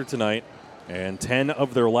 7 after tonight. And 10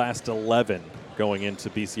 of their last 11 going into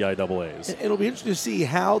BCIAAs. It'll be interesting to see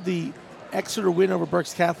how the Exeter win over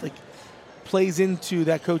Berks Catholic plays into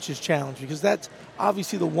that coach's challenge, because that's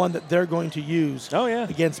obviously the one that they're going to use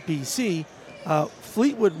against BC.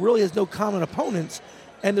 Fleetwood really has no common opponents,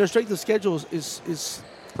 and their strength of schedule is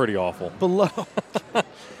pretty awful. Below.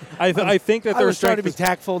 I think that their strength to be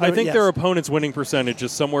tactful. I think their opponent's winning percentage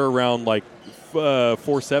is somewhere around like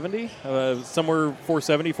 470, somewhere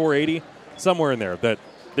 470, 480. Somewhere in there, that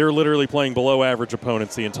they're literally playing below average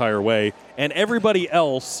opponents the entire way. And everybody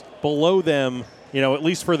else below them, at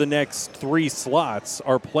least for the next 3 slots,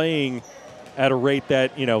 are playing at a rate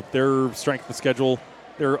that, their strength of schedule,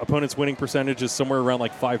 their opponent's winning percentage is somewhere around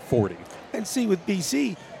like 540. And see, with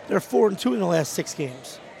BC, they're 4-2 in the last 6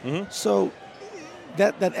 games. Mm-hmm. So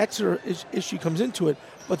that Exeter issue comes into it,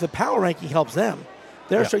 but the power ranking helps them.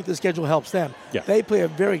 Their strength of schedule helps them. Yeah. They play a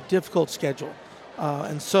very difficult schedule.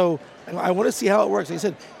 And so I want to see how it works. Like I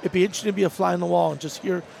said, it'd be interesting to be a fly on the wall and just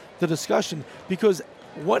hear the discussion, because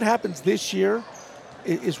what happens this year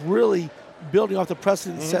is really building off the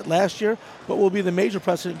precedent set last year, but will be the major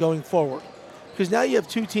precedent going forward. Because now you have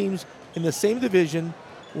 2 teams in the same division,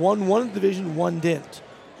 one won the division, one didn't.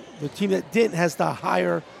 The team that didn't has the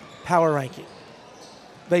higher power ranking.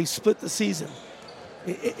 They split the season.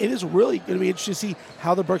 It is really going to be interesting to see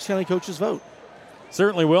how the Berks County coaches vote.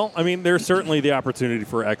 Certainly will. I mean, there's certainly the opportunity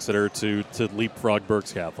for Exeter to leapfrog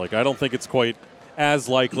Berks Catholic. I don't think it's quite as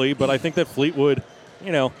likely, but I think that Fleetwood,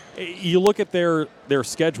 you look at their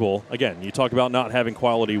schedule. Again, you talk about not having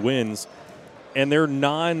quality wins, and their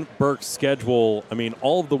non-Berks schedule, I mean,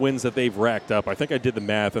 all of the wins that they've racked up, I think I did the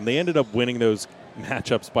math, and they ended up winning those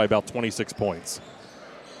matchups by about 26 points.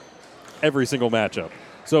 Every single matchup.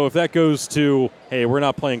 So if that goes to, hey, we're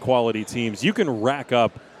not playing quality teams, you can rack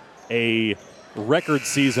up a record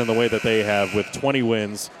season the way that they have with 20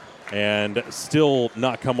 wins and still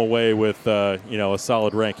not come away with a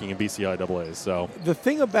solid ranking in BCIAA. So the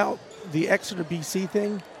thing about the Exeter BC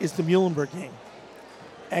thing is the Muhlenberg game.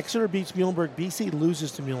 Exeter beats Muhlenberg. BC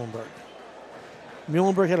loses to Muhlenberg.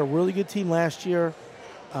 Muhlenberg had a really good team last year.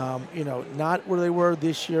 Not where they were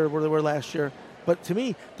this year, where they were last year. But to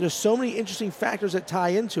me, there's so many interesting factors that tie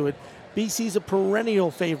into it. BC's a perennial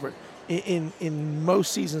favorite in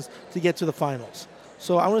most seasons to get to the finals.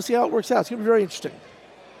 So I want to see how it works out. It's going to be very interesting.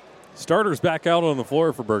 Starters back out on the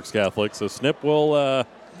floor for Berks Catholic, so Snip will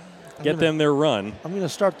get them their run. I'm going to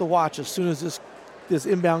start the watch as soon as this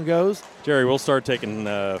inbound goes. Jerry, we'll start taking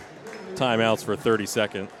timeouts for 30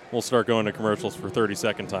 second. We'll start going to commercials for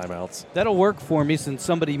 30-second timeouts. That'll work for me since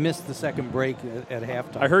somebody missed the second break at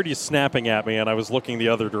halftime. I heard you snapping at me, and I was looking the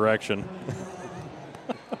other direction.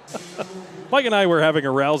 Mike and I were having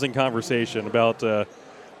a rousing conversation about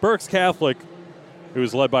Berks Catholic, who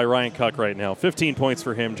is led by Ryan Cuck right now. 15 points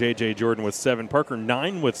for him. J.J. Jordan with 7. Parker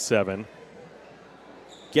 9 with 7.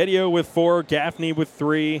 Gedio with 4. Gaffney with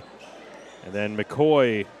 3. And then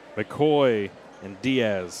McCoy, and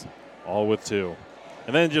Diaz all with 2.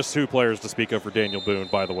 And then just 2 players to speak of for Daniel Boone,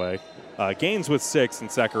 by the way. Gaines with 6 and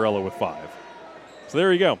Saccarello with 5. So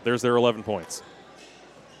there you go. There's their 11 points.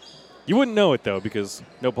 You wouldn't know it, though, because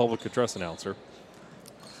no public address announcer.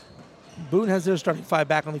 Boone has their starting 5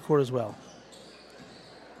 back on the court as well.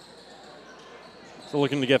 So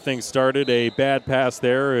looking to get things started. A bad pass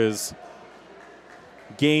there is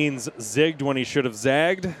Gaines zigged when he should have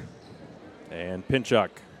zagged. And Pinchuk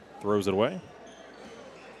throws it away.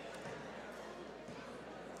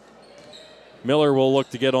 Miller will look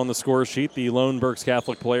to get on the score sheet, the lone Berks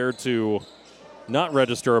Catholic player to not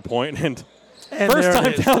register a point. And first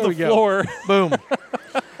time down the floor. Boom.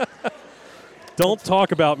 Don't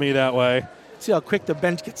talk about me that way. See how quick the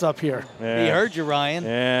bench gets up here. Yeah. He heard you, Ryan.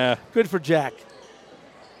 Yeah. Good for Jack.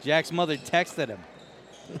 Jack's mother texted him.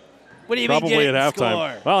 What do you Probably mean at halftime.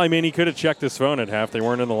 score? Well, I mean, he could have checked his phone at half. They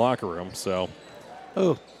weren't in the locker room, so.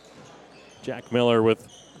 Oh. Jack Miller with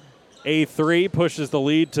a 3 pushes the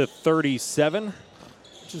lead to 37.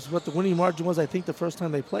 Which is what the winning margin was, I think, the first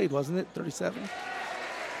time they played, wasn't it? 37?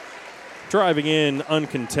 Driving in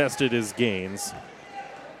uncontested is Gaines.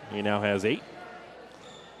 He now has 8.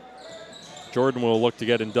 Jordan will look to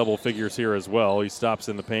get in double figures here as well. He stops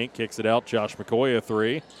in the paint, kicks it out. Josh McCoy a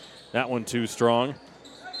 3. That one too strong.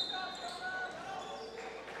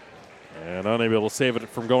 And unable to save it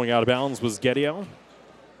from going out of bounds was Gedio.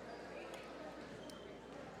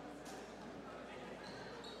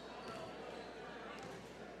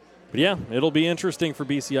 But yeah, it'll be interesting for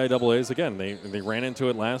BCIAAs. Again, they ran into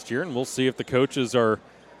it last year, and we'll see if the coaches are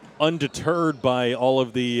undeterred by all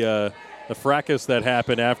of the fracas that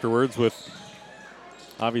happened afterwards. With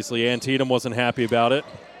obviously Antietam wasn't happy about it.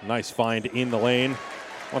 Nice find in the lane.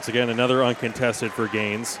 Once again, another uncontested for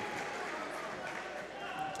Gaines.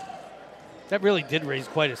 That really did raise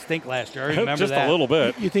quite a stink last year. I remember Just that. a little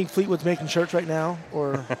bit. You think Fleetwood's making shirts right now?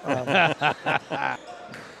 Or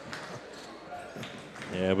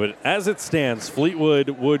Yeah, but as it stands, Fleetwood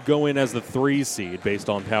would go in as the 3 seed based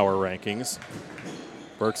on power rankings.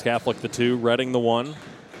 Berks Catholic the 2, Reading the 1. I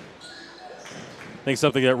think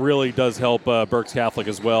something that really does help Berks Catholic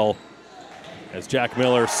as well, as Jack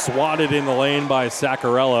Miller swatted in the lane by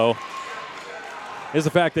Saccarello, is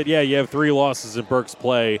the fact that, you have 3 losses in Berks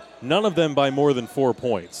play, none of them by more than 4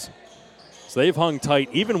 points. So they've hung tight,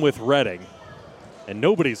 even with Reading. And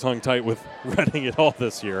nobody's hung tight with Reading at all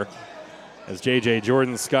this year. As J.J.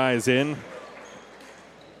 Jordan skies in.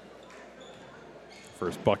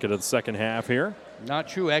 First bucket of the second half here. Not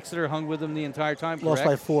true. Exeter hung with them the entire time, correct? Lost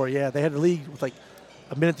by 4, yeah. They had the lead with like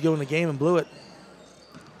a minute to go in the game and blew it.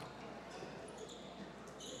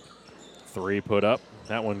 3 put up.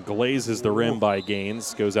 That one glazes the rim by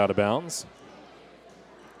Gaines. Goes out of bounds.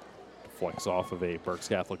 Deflects off of a Berks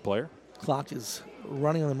Catholic player. Clock is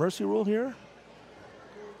running on the mercy rule here.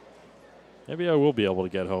 Maybe I will be able to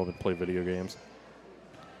get home and play video games.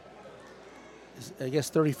 I guess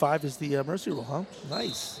 35 is the mercy rule, huh?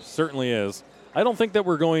 Nice. Certainly is. I don't think that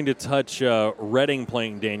we're going to touch Reading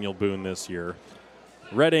playing Daniel Boone this year.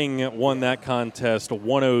 Reading won that contest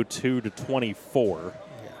 102-24.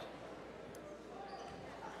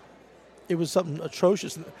 It was something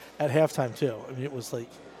atrocious at halftime too. I mean, it was like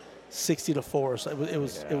 60-4. So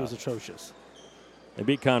it was atrocious. They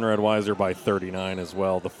beat Conrad Weiser by 39 as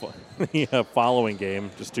well. The following game,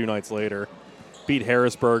 just 2 nights later, beat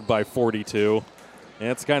Harrisburg by 42. And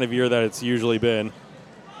that's the kind of year that it's usually been.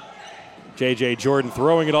 J.J. Jordan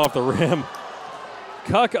throwing it off the rim.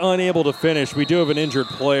 Cuck unable to finish. We do have an injured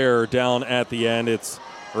player down at the end. It's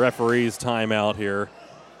referee's timeout here.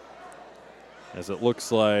 As it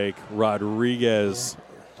looks like Rodriguez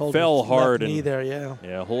fell hard. Left knee there, yeah.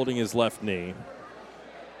 Yeah, holding his left knee.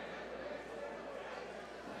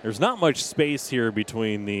 There's not much space here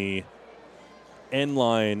between the end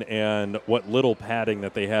line and what little padding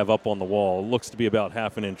that they have up on the wall. It looks to be about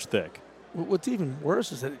half an inch thick. What's even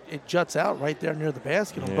worse is that it juts out right there near the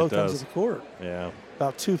basket on both ends of the court. Yeah.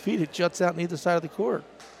 About 2 feet, it juts out on either side of the court.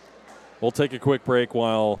 We'll take a quick break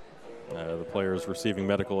while the player is receiving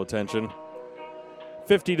medical attention.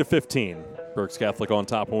 50-15. Berks Catholic on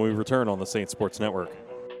top when we return on the Saint Sports Network.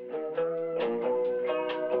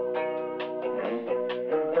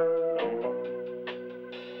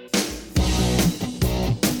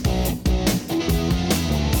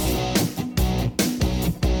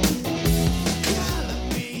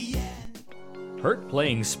 Hurt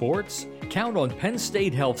playing sports? Count on Penn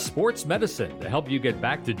State Health Sports Medicine to help you get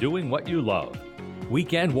back to doing what you love.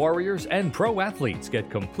 Weekend warriors and pro athletes get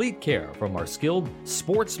complete care from our skilled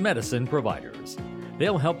sports medicine providers.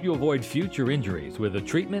 They'll help you avoid future injuries with a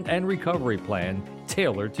treatment and recovery plan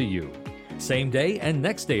tailored to you. Same day and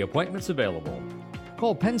next day appointments available.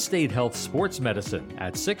 Call Penn State Health Sports Medicine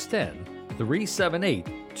at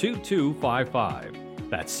 610-378-2255.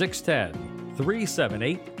 That's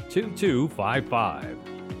 610-378-2255.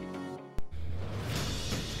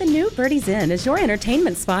 The new Birdie's Inn is your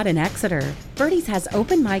entertainment spot in Exeter. Birdie's has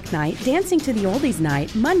open mic night, dancing to the oldies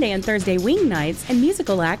night, Monday and Thursday wing nights, and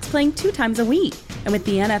musical acts playing 2 times a week. And with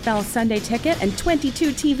the NFL Sunday ticket and 22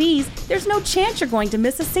 TVs, there's no chance you're going to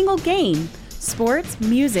miss a single game. Sports,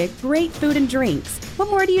 music, great food and drinks. What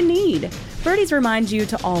more do you need? Birdie's reminds you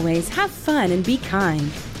to always have fun and be kind.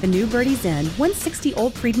 The new Birdie's Inn, 160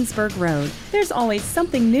 Old Friedensburg Road. There's always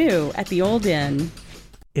something new at the Old Inn.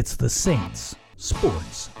 It's the Saints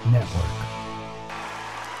Sports Network.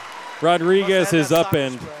 Rodriguez is up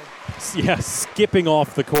and skipping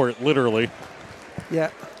off the court, literally. Yeah.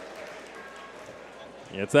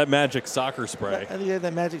 Yeah, it's that magic soccer spray. I think they had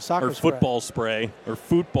that magic soccer spray. Or football spray. Or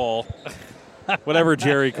football. Whatever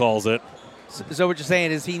Jerry calls it. So what you're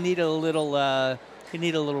saying is he needed a little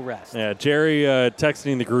rest. Yeah, Jerry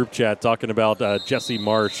texting the group chat talking about Jesse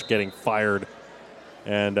Marsh getting fired.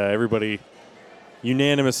 And everybody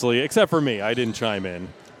unanimously, except for me, I didn't chime in.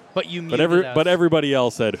 But you muted us. But everybody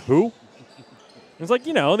else said, who? It's like,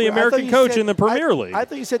 the American coach in the Premier League. I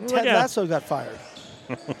thought you said Ted Lasso got fired.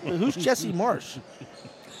 Who's Jesse Marsh?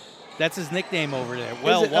 That's his nickname over there.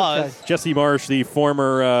 Well, it was. Okay. Jesse Marsh, the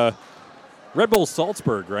former Red Bull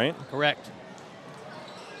Salzburg, right? Correct.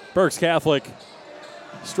 Berks Catholic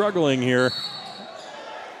struggling here.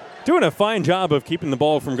 Doing a fine job of keeping the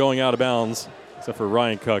ball from going out of bounds, except for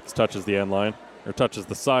Ryan Cooks touches the end line, or touches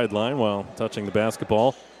the sideline while touching the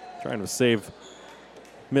basketball, trying to save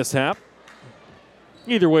mishap.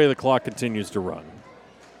 Either way, the clock continues to run.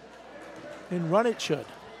 And run it should.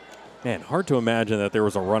 Man, hard to imagine that there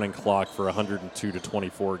was a running clock for a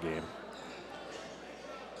 102-24 game.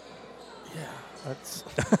 Yeah, that's...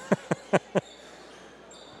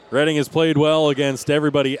 Reading has played well against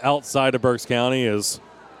everybody outside of Berks County as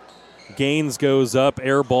Gaines goes up,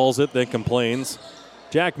 airballs it, then complains.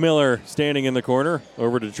 Jack Miller standing in the corner,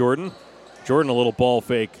 over to Jordan. Jordan, a little ball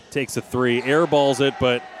fake, takes a 3, airballs it,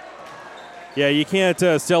 but yeah, you can't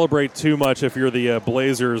celebrate too much if you're the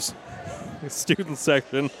Blazers student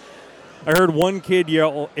section. I heard one kid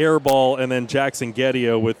yell airball and then Jackson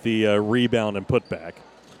Gedio with the rebound and putback.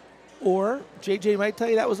 Or JJ might tell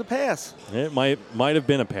you that was a pass. It might have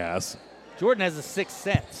been a pass. Jordan has a sixth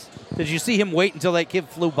sense. Did you see him wait until that kid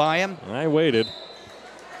flew by him? I waited.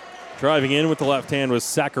 Driving in with the left hand was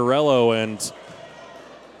Saccarello and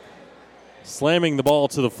slamming the ball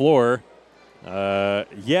to the floor.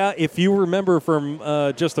 If you remember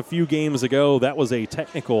from just a few games ago, that was a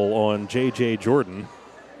technical on J.J. Jordan.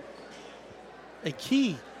 A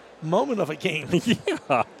key moment of a game.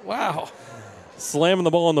 Yeah. Wow. Slamming the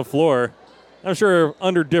ball on the floor. I'm sure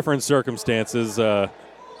under different circumstances,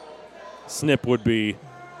 Snip would be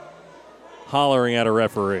hollering at a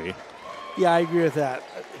referee. Yeah, I agree with that.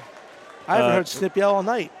 I haven't heard Snip yell all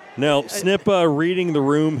night. No, Snip reading the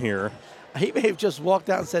room here. He may have just walked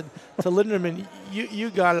out and said to Linderman, you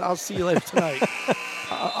got it. I'll see you later tonight.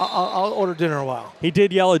 I'll order dinner a while. He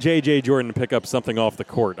did yell at J.J. Jordan to pick up something off the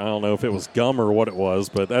court. I don't know if it was gum or what it was,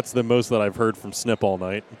 but that's the most that I've heard from Snip all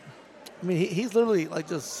night. I mean, he's literally like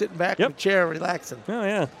just sitting back in a chair relaxing. Oh,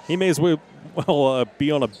 yeah. He may as well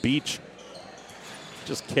be on a beach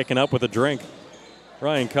just kicking up with a drink.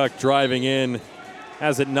 Ryan Cuck driving in,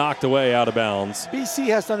 has it knocked away out of bounds. BC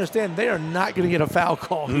has to understand they are not going to get a foul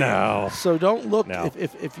call here. No. So don't look. No.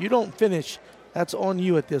 If you don't finish, that's on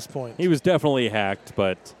you at this point. He was definitely hacked,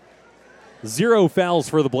 but 0 fouls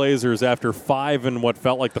for the Blazers after 5 in what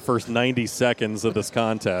felt like the first 90 seconds of this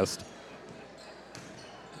contest.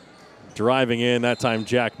 Driving in, that time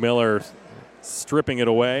Jack Miller stripping it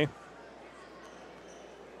away.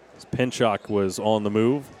 Pinchuk was on the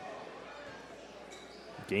move.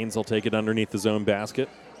 Gaines will take it underneath his own basket.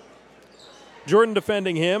 Jordan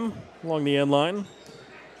defending him along the end line.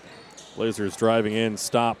 Blazers driving in,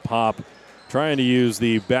 stop, pop. Trying to use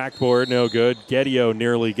the backboard, no good. Gedio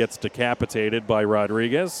nearly gets decapitated by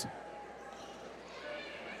Rodriguez.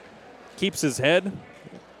 Keeps his head,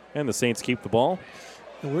 and the Saints keep the ball.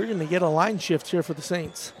 And we're going to get a line shift here for the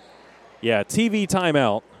Saints. Yeah, TV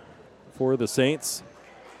timeout for the Saints.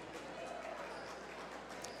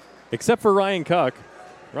 Except for Ryan Cuck.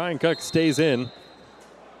 Ryan Cuck stays in.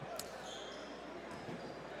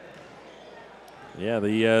 Yeah,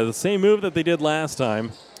 the same move that they did last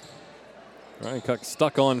time. Ryan Cuck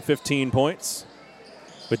stuck on 15 points.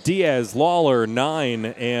 But Diaz, Lawler, 9,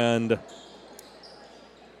 and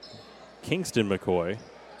Kingston McCoy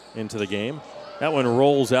into the game. That one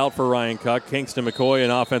rolls out for Ryan Cuck. Kingston McCoy,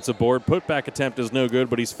 an offensive board. Putback attempt is no good,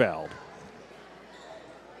 but he's fouled.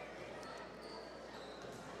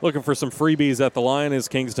 Looking for some freebies at the line is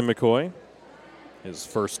Kingston McCoy. His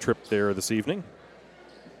first trip there this evening.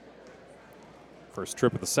 First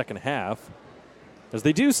trip of the second half. As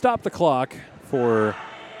they do stop the clock for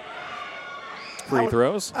free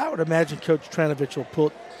throws. I would imagine Coach Tranovich will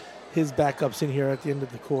put his backups in here at the end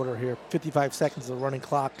of the quarter here. 55 seconds of the running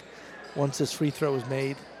clock once this free throw is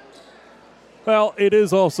made. Well, it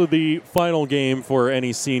is also the final game for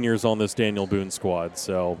any seniors on this Daniel Boone squad,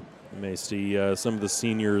 so you may see some of the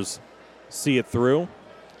seniors see it through.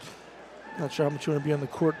 Not sure how much you want to be on the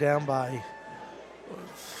court down by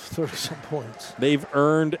 30-some points. They've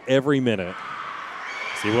earned every minute.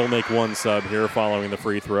 So he will make one sub here following the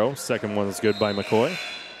free throw. Second one is good by McCoy.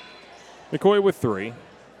 McCoy with 3.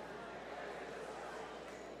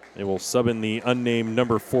 They will sub in the unnamed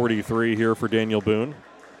number 43 here for Daniel Boone.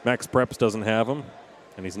 Max Preps doesn't have him,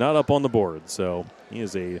 and he's not up on the board, so he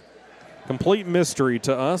is a complete mystery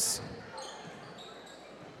to us.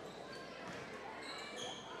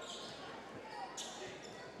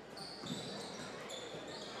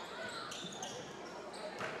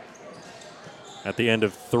 At the end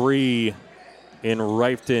of 3 in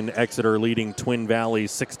Rifton, Exeter leading Twin Valley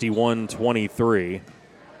 61-23.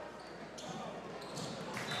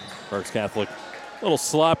 Berks Catholic a little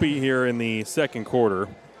sloppy here in the second quarter.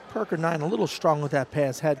 Perker 9 a little strong with that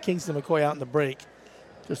pass. Had Kingston McCoy out in the break.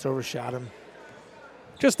 Just overshot him.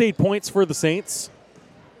 Just 8 points for the Saints.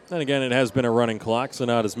 And again, it has been a running clock, so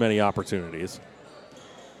not as many opportunities.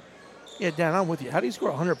 Yeah, Dan, I'm with you. How do you score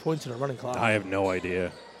 100 points in a running clock? I have no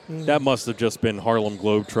idea. That must have just been Harlem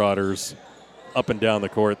Globetrotters up and down the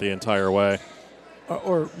court the entire way.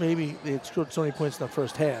 Or maybe they scored so many points in the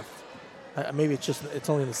first half. Maybe it's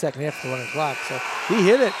only in the second half of the running clock. So he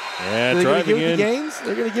hit it. Yeah, They're driving give him in. The Gaines?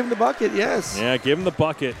 They're going to give him the bucket, yes. Yeah, give him the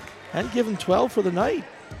bucket. And give him 12 for the night.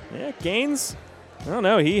 Yeah, Gaines. I don't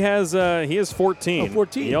know. He has 14. Oh,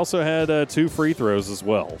 14. He also had 2 free throws as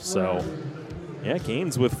well. So, yeah,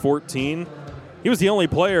 Gaines with 14. He was the only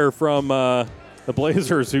player from the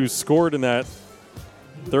Blazers who scored in that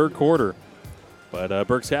third quarter. But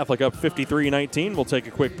Berks Catholic up 53-19. We'll take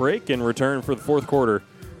a quick break and return for the fourth quarter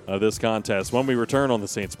of this contest when we return on the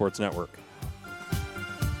Saint Sports Network.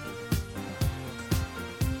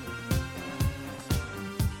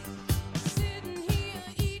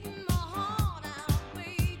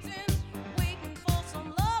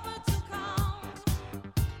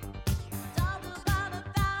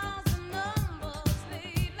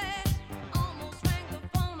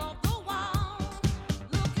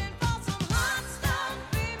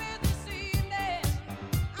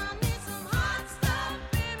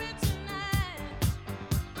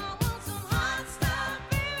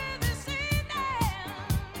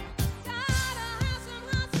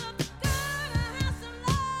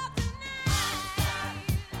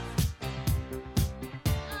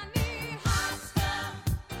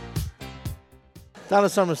 Donna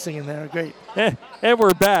Summer's singing there. Great. And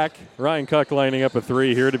we're back. Ryan Cuck lining up a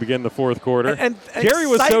 3 here to begin the fourth quarter. And Jerry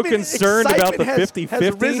was so concerned about the 50-50.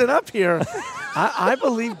 Has risen up here. I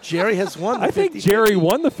believe Jerry has won the 50-50. I think Jerry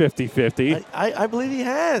won the 50-50. I believe he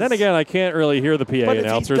has. Then again, I can't really hear the PA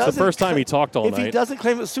announcer. It's the first time he talked all night. If he doesn't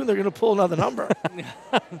claim it soon, they're going to pull another number.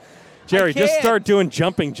 Jerry, just start doing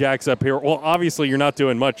jumping jacks up here. Well, obviously you're not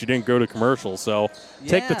doing much. You didn't go to commercial, so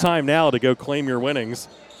take the time now to go claim your winnings,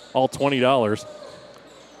 all $20.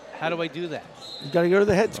 How do I do that? You got to go to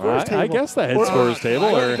the head scores table. I guess the head scores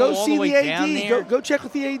table. Or go see the AD. Go check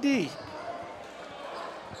with the AD.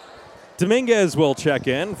 Dominguez will check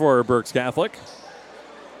in for Berks Catholic.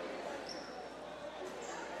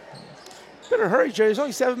 Better hurry, Jerry. There's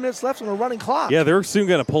only 7 minutes left on a running clock. Yeah, they're soon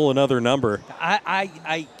going to pull another number. I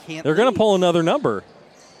can't. They're going to pull another number.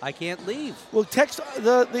 I can't leave. Well, text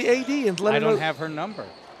the AD and let her know. I don't have her number.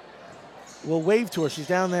 We'll wave to her. She's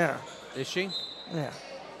down there. Is she? Yeah.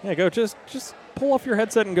 Yeah, go just pull off your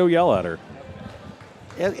headset and go yell at her.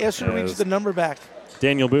 Ask her to reach the number back.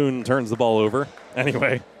 Daniel Boone turns the ball over.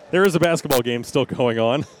 Anyway, there is a basketball game still going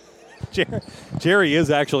on. Jerry is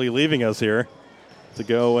actually leaving us here to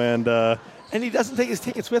go and he doesn't take his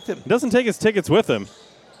tickets with him. He doesn't take his tickets with him.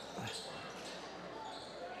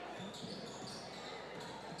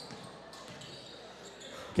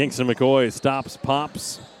 Kingston McCoy stops,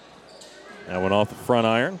 pops. That went off the front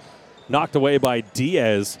iron. Knocked away by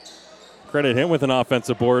Diaz. Credit him with an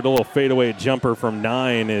offensive board. A little fadeaway jumper from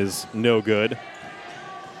 9 is no good.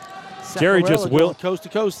 Jerry just coast to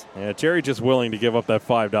coast. Yeah, Jerry just willing to give up that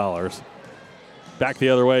 $5. Back the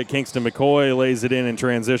other way, Kingston McCoy lays it in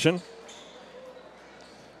transition.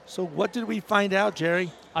 So what did we find out,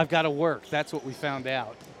 Jerry? I've got to work. That's what we found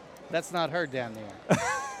out. That's not her down there.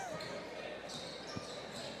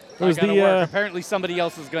 It was work. Apparently somebody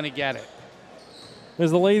else is going to get it.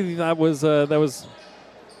 There's the lady that was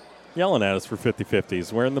yelling at us for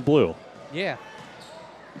 50-50s, wearing the blue. Yeah.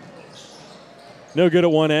 No good at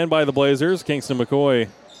one end by the Blazers. Kingston McCoy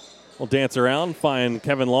will dance around, find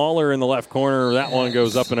Kevin Lawler in the left corner. That one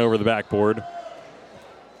goes up and over the backboard.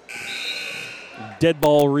 Dead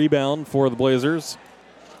ball rebound for the Blazers.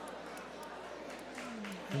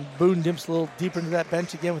 And Boone dips a little deeper into that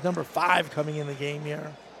bench again with number 5 coming in the game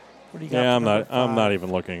here. What do you got? Yeah, I'm not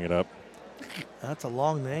even looking it up. That's a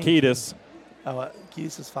long name. Kiedis. Oh,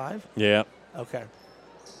 Kiedis is 5? Yeah. Okay.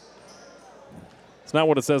 It's not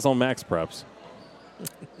what it says on Max Preps.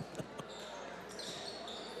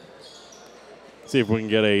 See if we can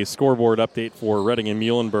get a scoreboard update for Reading and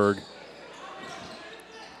Muhlenberg.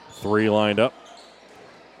 3 lined up.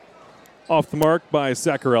 Off the mark by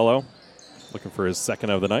Saccarello. Looking for his second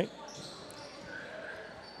of the night.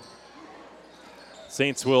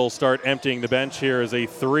 Saints will start emptying the bench here as a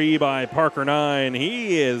 3 by Parker 9.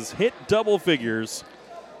 He is hit double figures.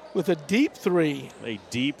 With a deep 3. A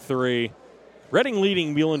deep 3. Reading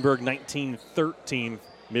leading Muhlenberg 19-13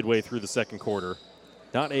 midway through the second quarter.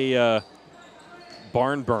 Not a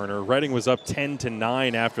barn burner. Reading was up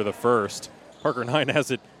 10-9 after the first. Parker 9 has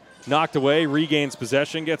it knocked away, regains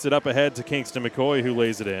possession, gets it up ahead to Kingston McCoy, who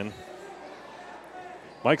lays it in.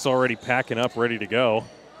 Mike's already packing up, ready to go.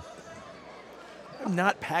 I'm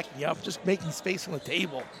not packing up, just making space on the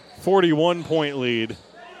table. 41-point lead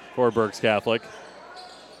for Berks Catholic.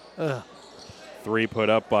 3 put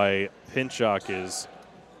up by Pinchuk is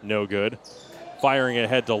no good. Firing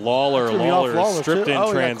ahead to Lawler. Lawler stripped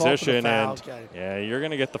in transition, and yeah, you're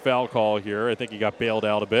going to get the foul call here. I think he got bailed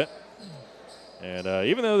out a bit. And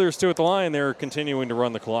even though there's 2 at the line, they're continuing to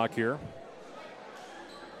run the clock here.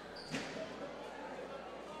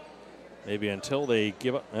 Maybe until they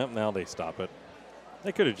give up. Now they stop it.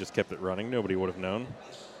 They could have just kept it running. Nobody would have known.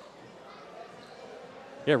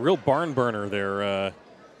 Yeah, real barn burner there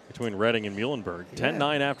between Reading and Muhlenberg.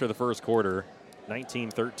 10-9 after the first quarter.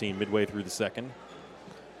 19-13 midway through the second.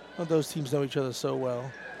 Well, those teams know each other so well.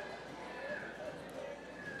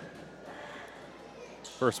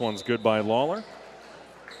 First one's good by Lawler.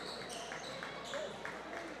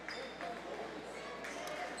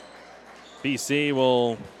 BC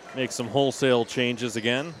will make some wholesale changes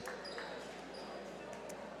again.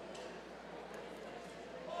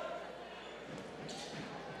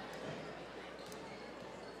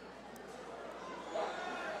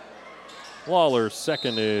 Lawler's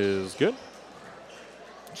second is good.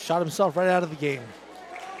 Shot himself right out of the game.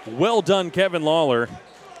 Well done, Kevin Lawler.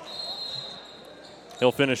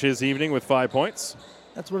 He'll finish his evening with 5 points.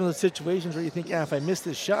 That's one of those situations where you think, yeah, if I miss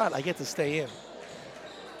this shot, I get to stay in.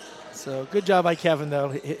 So good job by Kevin, though.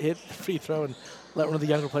 Hit the free throw and let one of the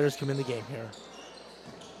younger players come in the game here.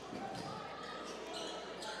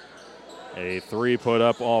 A 3 put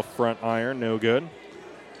up off front iron, no good.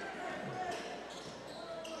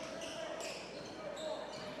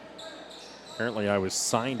 Apparently I was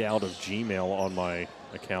signed out of Gmail on my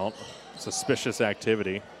account. Suspicious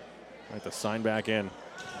activity. I have to sign back in.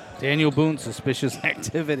 Daniel Boone, suspicious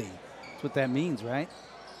activity. That's what that means, right?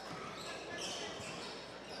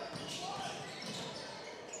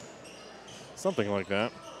 Something like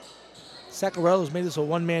that. Saccarello's made this a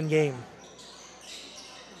one-man game.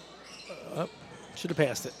 Should have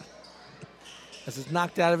passed it. As it's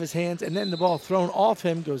knocked out of his hands, and then the ball thrown off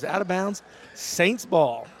him, goes out of bounds. Saints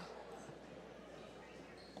ball.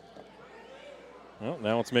 Well,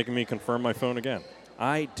 now it's making me confirm my phone again.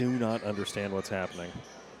 I do not understand what's happening.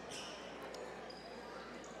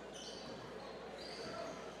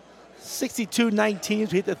 62-19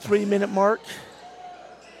 as we hit the 3-minute mark.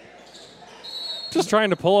 Just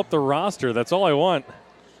trying to pull up the roster. That's all I want.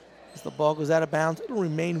 As the ball goes out of bounds, it'll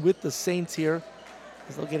remain with the Saints here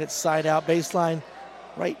as they'll get it side out baseline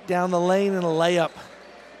right down the lane and a layup.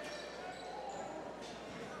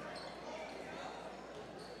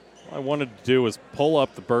 All I wanted to do was pull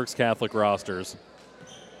up the Berks Catholic rosters.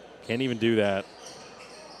 Can't even do that.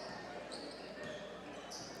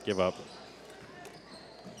 Give up.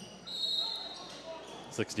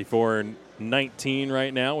 64-19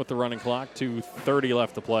 right now with the running clock. 2:30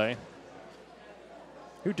 left to play.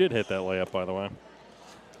 Who did hit that layup, by the way?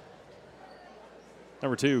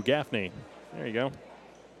 Number 2, Gaffney. There you go.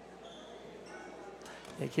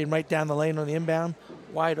 It came right down the lane on the inbound.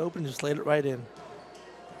 Wide open, just laid it right in.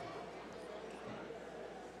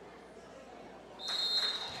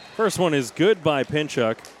 First one is good by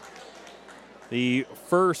Pinchuk. The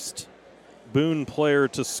first Boone player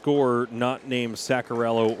to score not named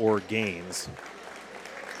Saccarello or Gaines.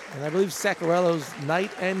 And I believe Saccarello's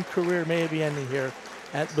night and career may be ending here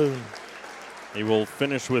at Boone. He will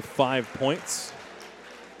finish with 5 points.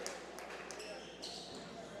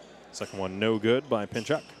 Second one no good by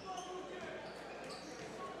Pinchuk.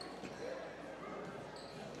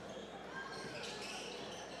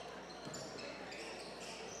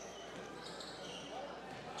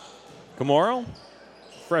 Camaro,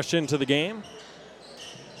 fresh into the game.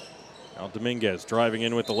 Now Dominguez driving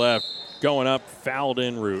in with the left, going up, fouled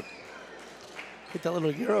en route. Hit that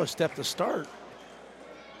little Euro step to start.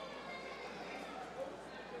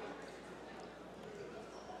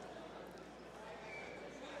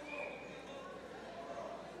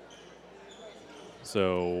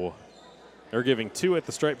 So they're giving 2 at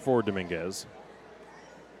the stripe for Dominguez.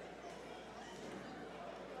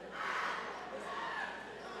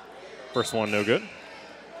 First one, no good.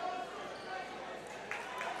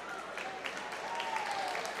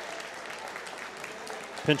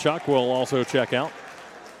 Pinchuk will also check out.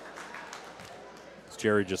 It's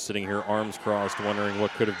Jerry just sitting here, arms crossed, wondering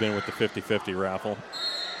what could have been with the 50-50 raffle.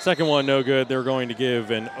 Second one, no good. They're going to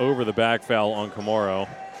give an over-the-back foul on Camaro,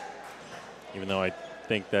 even though I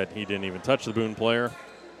think that he didn't even touch the Boone player.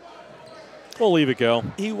 We'll leave it go.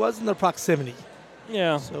 He was in the proximity.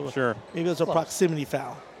 Yeah, So sure. maybe it was a proximity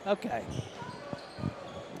foul. Okay.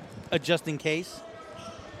 Just in case.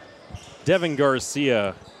 Devin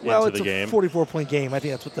Garcia into the game. Well, it's a 44-point game. I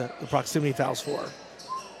think that's what the proximity foul's for.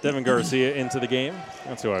 Devin Garcia into the game.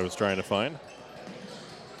 That's who I was trying to find.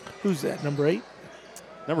 Who's that, number 8?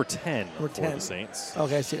 Number 10 Number for 10. the Saints.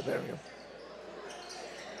 Okay, I see it. There we go.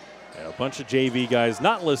 Yeah, a bunch of JV guys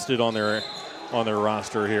not listed on their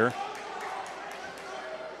roster here.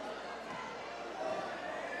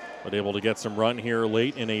 But able to get some run here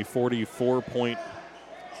late in a 44-point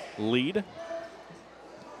lead.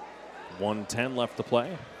 1:10 left to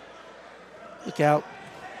play. Look out.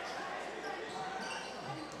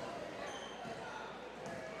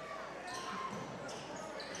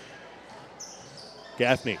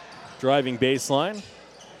 Gaffney driving baseline.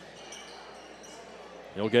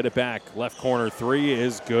 He'll get it back. Left corner 3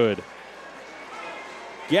 is good.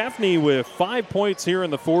 Gaffney with 5 points here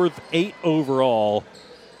in the fourth, 8 overall.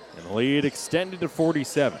 And the lead extended to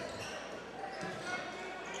 47.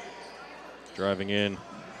 Driving in.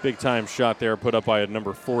 Big time shot there put up by a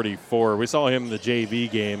number 44. We saw him in the JV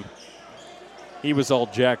game. He was all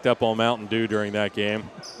jacked up on Mountain Dew during that game.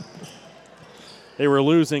 They were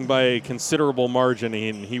losing by a considerable margin,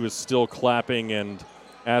 and he was still clapping and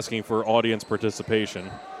asking for audience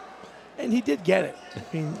participation. And he did get it. I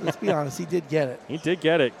mean, let's be honest, he did get it. He did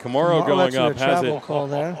get it. Camaro going up has it. Call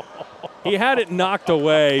there. He had it knocked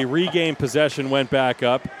away, regained possession, went back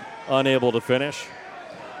up, unable to finish.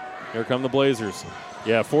 Here come the Blazers.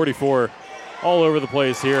 Yeah, 44 all over the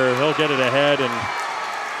place here. He'll get it ahead, and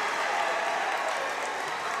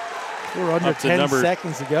we're under 10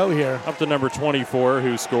 seconds to go here. Up to number 24,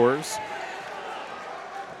 who scores.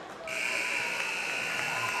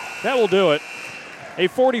 That will do it. A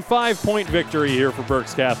 45-point victory here for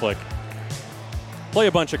Berks Catholic. Play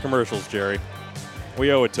a bunch of commercials, Jerry.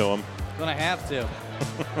 We owe it to them. Gonna have to.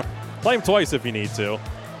 Play them twice if you need to.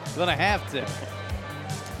 Gonna have to.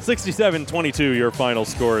 67-22 your final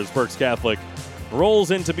score as Berks Catholic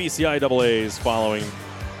rolls into BCIAA's following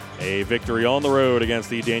a victory on the road against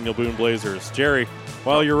the Daniel Boone Blazers. Jerry,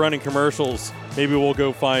 while you're running commercials, maybe we'll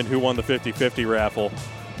go find who won the 50-50 raffle.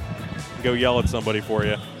 Go yell at somebody for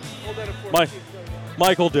you.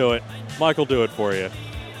 Mike will do it. Mike will do it for you.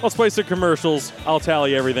 Let's play some commercials. I'll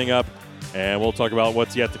tally everything up, and we'll talk about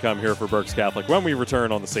what's yet to come here for Berks Catholic when we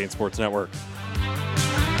return on the Saint Sports Network.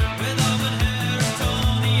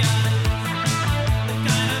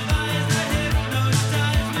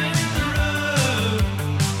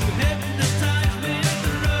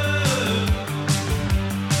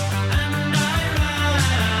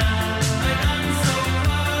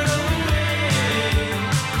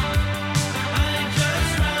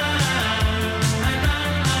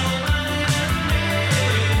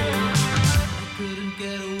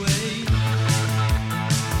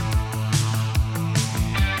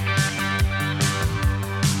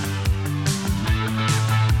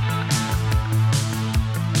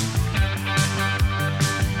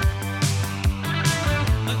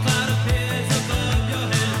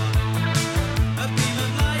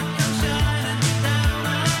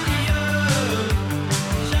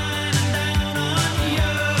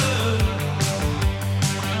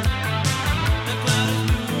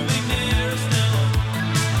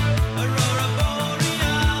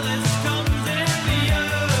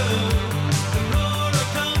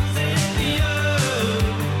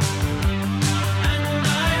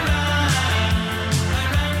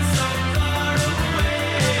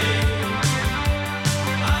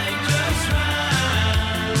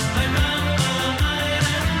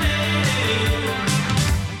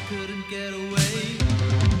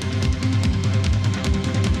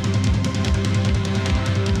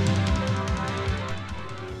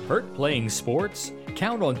 Hurt playing sports?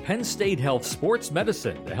 Count on Penn State Health Sports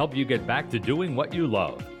Medicine to help you get back to doing what you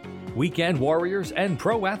love. Weekend warriors and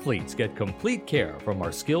pro athletes get complete care from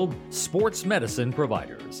our skilled sports medicine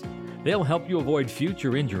providers. They'll help you avoid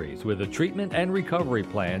future injuries with a treatment and recovery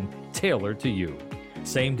plan tailored to you.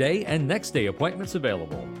 Same day and next day appointments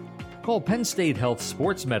available. Call Penn State Health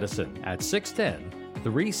Sports Medicine at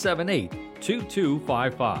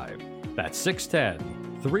 610-378-2255. That's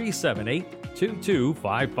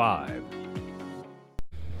 610-378-2255.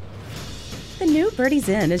 The new Birdie's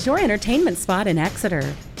Inn is your entertainment spot in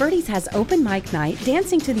Exeter. Birdie's has open mic night,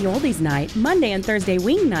 dancing to the oldies night, Monday and Thursday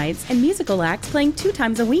wing nights, and musical acts playing 2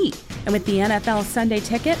 times a week. And with the NFL Sunday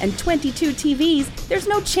ticket and 22 TVs, there's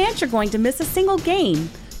no chance you're going to miss a single game.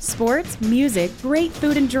 Sports, music, great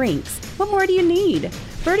food and drinks. What more do you need?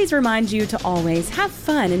 Birdie's reminds you to always have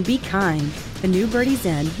fun and be kind. The new Birdie's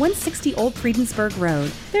Inn, 160 Old Friedensburg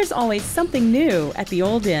Road. There's always something new at the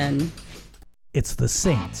Old Inn. It's the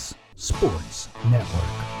Saints Sports Network.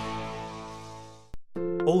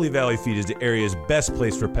 Ole Valley Feed is the area's best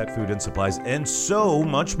place for pet food and supplies and so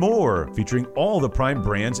much more, featuring all the prime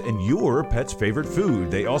brands and your pet's favorite food.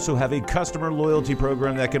 They also have a customer loyalty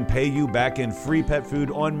program that can pay you back in free pet food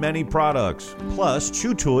on many products, plus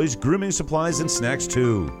chew toys, grooming supplies, and snacks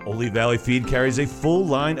too. Ole Valley Feed carries a full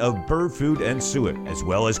line of bird food and suet, as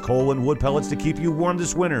well as coal and wood pellets to keep you warm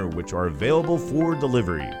this winter, which are available for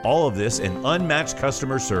delivery. All of this and unmatched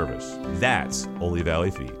customer service. That's Ole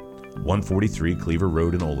Valley Feed. 143 Cleaver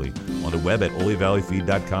Road in Ole. On the web at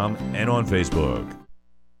olevalleyfeed.com and on Facebook.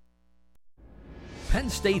 Penn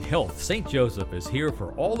State Health St. Joseph is here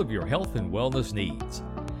for all of your health and wellness needs.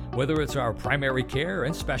 Whether it's our primary care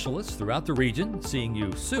and specialists throughout the region, seeing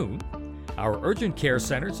you soon, our urgent care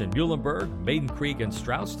centers in Muhlenberg, Maiden Creek, and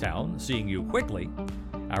Strausstown, seeing you quickly,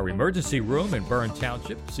 our emergency room in Byrne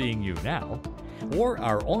Township, seeing you now, or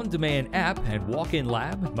our on-demand app and walk-in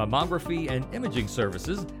lab, mammography, and imaging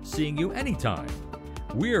services, seeing you anytime.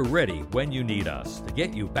 We're ready when you need us to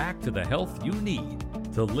get you back to the health you need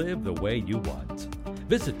to live the way you want.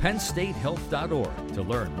 Visit PennStateHealth.org to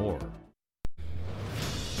learn more.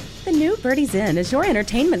 The new Birdie's Inn is your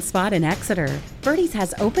entertainment spot in Exeter. Birdie's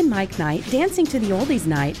has open mic night, dancing to the oldies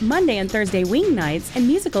night, Monday and Thursday wing nights, and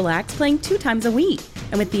musical acts playing 2 times a week.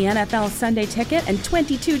 And with the NFL Sunday ticket and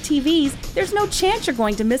 22 TVs, there's no chance you're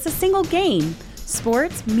going to miss a single game.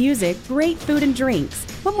 Sports, music, great food and drinks.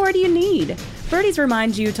 What more do you need? Birdie's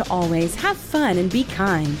reminds you to always have fun and be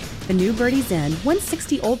kind. The new Birdie's Inn,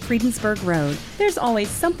 160 Old Friedensburg Road. There's always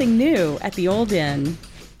something new at the Old Inn.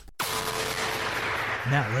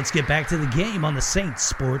 Now let's get back to the game on the Saints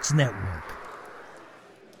Sports Network.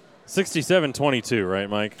 67-22, right,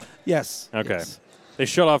 Mike? Yes. Okay. Yes. They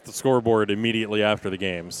shut off the scoreboard immediately after the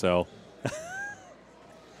game, so.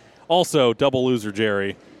 Also, double loser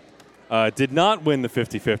Jerry did not win the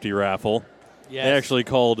 50-50 raffle. Yes. They actually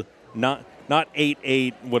called not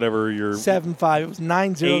 8-8, whatever your 7-5. It was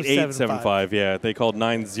 9-0-7-5. 8-8-7-5, yeah. They called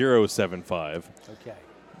 9-0-7-5. Okay.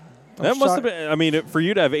 That must have been, I mean, for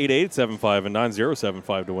you to have 8-8-7-5 and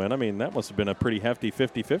 9-0-7-5 to win, I mean, that must have been a pretty hefty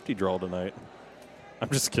 50-50 draw tonight. I'm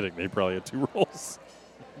just kidding. They probably had 2 rolls.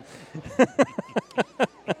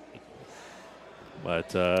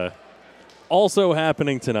 But also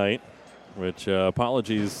happening tonight, which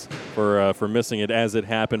apologies for missing it as it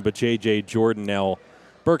happened, but J.J. Jordan now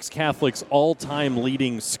Berks Catholic's all-time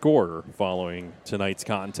leading scorer following tonight's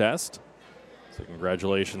contest. So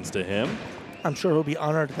congratulations to him. I'm sure he'll be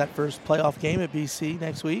honored at that first playoff game at BC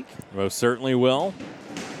next week. Most certainly will.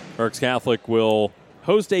 Berks Catholic will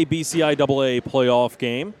host a BCIAA playoff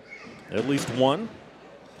game, at least one.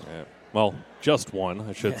 Well, just one,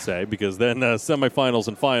 I should say, because then semifinals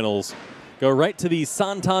and finals go right to the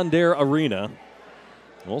Santander Arena.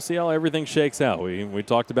 We'll see how everything shakes out. We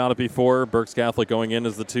talked about it before. Berks Catholic going in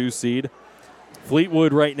as the 2 seed.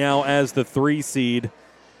 Fleetwood right now as the 3 seed.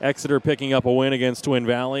 Exeter picking up a win against Twin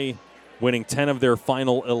Valley, winning 10 of their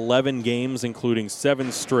final 11 games, including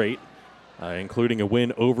 7 straight, including a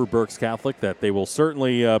win over Berks Catholic that they will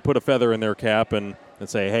certainly put a feather in their cap and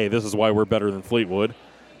say, hey, this is why we're better than Fleetwood.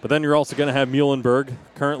 But then you're also going to have Muhlenberg,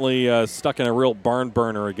 currently stuck in a real barn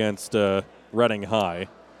burner against Reading High,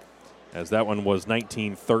 as that one was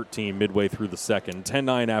 19-13 midway through the second,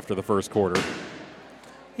 10-9 after the first quarter.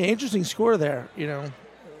 Yeah, interesting score there.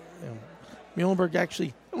 Muhlenberg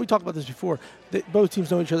actually, and we talked about this before, both teams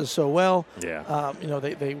know each other so well. Yeah.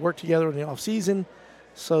 They work together in the offseason,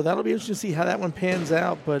 so that'll be interesting to see how that one pans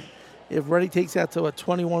out. But if Reading takes that to a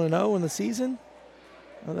 21-0 in the season,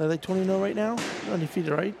 are they 20-0 right now? They're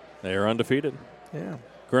undefeated, right? They are undefeated. Yeah.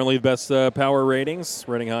 Currently the best power ratings.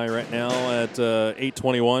 Reading High right now at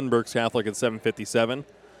 821, Berks Catholic at 757.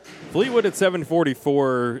 Fleetwood at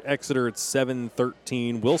 744, Exeter at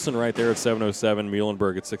 713, Wilson right there at 707,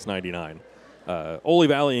 Muhlenberg at 699. Ole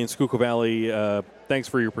Valley and Schuylkill Valley, thanks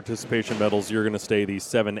for your participation medals. You're going to stay the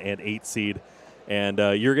 7 and 8 seed, and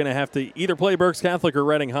you're going to have to either play Berks Catholic or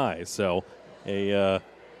Reading High. So a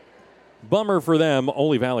bummer for them.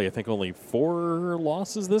 Ole Valley, I think, only 4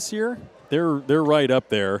 losses this year. They're right up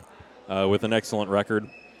there with an excellent record.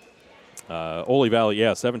 Ole Valley,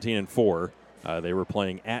 17-4. They were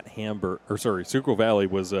playing at Hamburg, Schuylkill Valley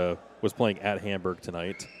was playing at Hamburg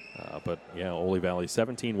tonight. But Ole Valley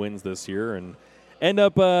 17 wins this year and end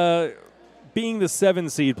up being the 7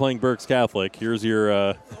 seed playing Berks Catholic. Here's your.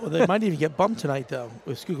 Well, they might even get bumped tonight though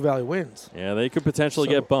if Schuylkill Valley wins. Yeah, they could potentially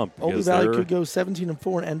get bumped. Ole Valley could go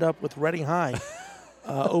 17-4 and end up with Reading High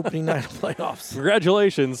opening night of playoffs.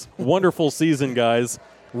 Congratulations, wonderful season, guys.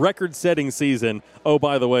 Record-setting season. Oh,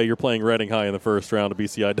 by the way, you're playing Reading High in the first round of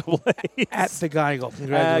BCIAA. At the Geigel.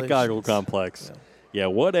 Congratulations. At Geigel Complex. Yeah,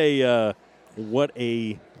 what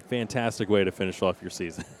a fantastic way to finish off your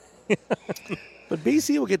season. But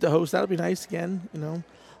BC will get to host. That'll be nice again,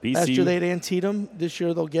 BC, last year they had Antietam. This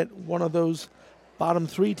year they'll get one of those bottom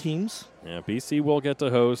 3 teams. Yeah, BC will get to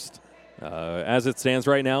host. As it stands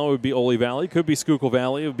right now, it would be Ole Valley. Could be Schuylkill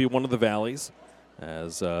Valley. It would be one of the valleys.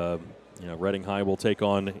 As Reading High will take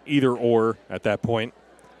on either or at that point.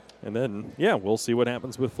 And then, we'll see what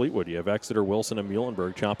happens with Fleetwood. You have Exeter, Wilson, and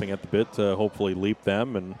Muhlenberg chomping at the bit to hopefully leap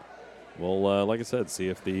them. And we'll, like I said, see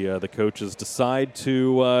if the coaches decide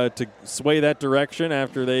to sway that direction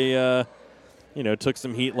after they, took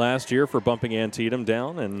some heat last year for bumping Antietam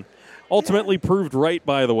down and ultimately proved right,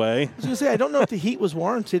 by the way. I was going to say, I don't know if the heat was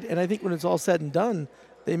warranted, and I think when it's all said and done,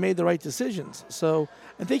 they made the right decisions. So,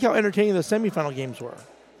 and think how entertaining the semifinal games were.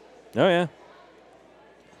 Oh, yeah.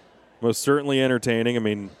 Most certainly entertaining. I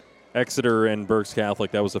mean, Exeter and Berks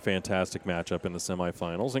Catholic, that was a fantastic matchup in the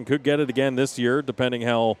semifinals and could get it again this year, depending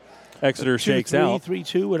how Exeter shakes out.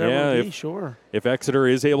 3-2, whatever it be, sure. If Exeter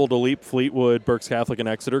is able to leap Fleetwood, Berks Catholic and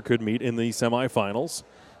Exeter could meet in the semifinals.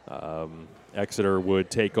 Exeter would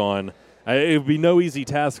take on it would be no easy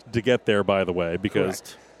task to get there, by the way, because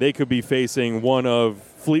they could be facing one of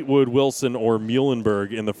Fleetwood, Wilson, or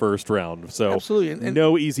Muhlenberg in the first round. So absolutely. And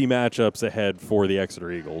no easy matchups ahead for the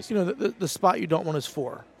Exeter Eagles. The spot you don't want is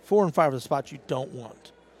 4. 4 and 5 are the spots you don't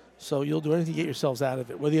want. So you'll do anything to get yourselves out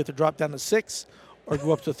of it, whether you have to drop down to 6 or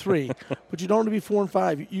go up to 3. But you don't want to be 4 and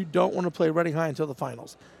 5. You don't want to play Reading High until the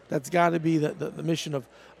finals. That's got to be the mission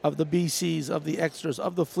of the BCs, of the Exeters,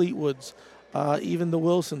 of the Fleetwoods, even the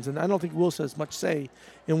Wilsons. And I don't think Wilson has much say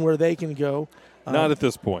in where they can go. Not at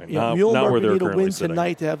this point. Not Muhlenberg where they're need a currently win sitting.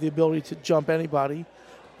 tonight to have the ability to jump anybody.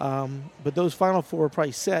 But those final 4 are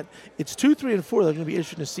probably set. It's 2, 3, and 4. They're going to be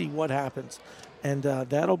interesting to see what happens. And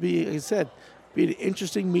that'll be, like I said, be an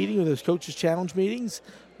interesting meeting with those coaches' challenge meetings.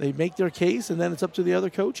 They make their case, and then it's up to the other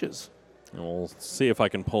coaches. And we'll see if I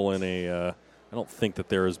can pull in a I don't think that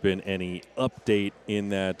there has been any update in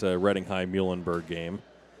that Reading High-Muhlenberg game.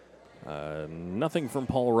 Nothing from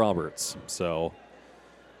Paul Roberts. So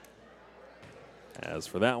as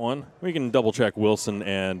for that one, we can double-check Wilson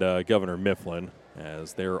and Governor Mifflin,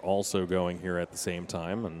 as they're also going here at the same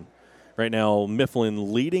time. And right now,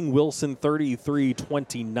 Mifflin leading Wilson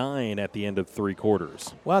 33-29 at the end of 3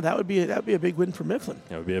 quarters. Wow, that would be a big win for Mifflin.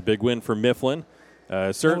 That would be a big win for Mifflin.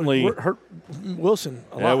 Certainly that would hurt Wilson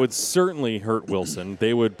a lot. That would certainly hurt Wilson.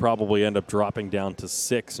 They would probably end up dropping down to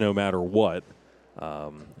 6 no matter what,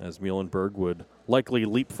 as Muhlenberg would likely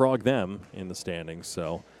leapfrog them in the standings.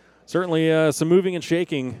 So certainly some moving and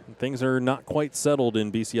shaking. Things are not quite settled in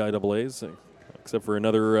BCIAA's, except for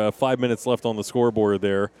another 5 minutes left on the scoreboard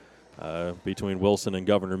there between Wilson and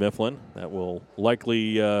Governor Mifflin. That will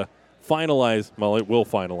likely finalize, well, it will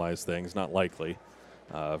finalize things, not likely,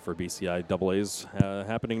 for BCIAA's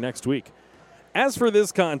happening next week. As for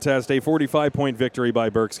this contest, a 45-point victory by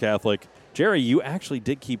Berks Catholic. Jerry, you actually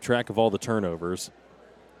did keep track of all the turnovers.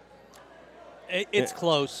 It's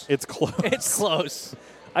close. It's close. It's close.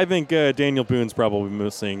 I think Daniel Boone's probably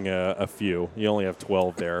missing a few. You only have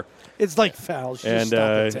 12 there. It's like fouls.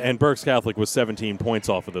 And Berks Catholic was 17 points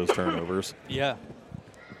off of those turnovers. Yeah.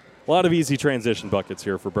 A lot of easy transition buckets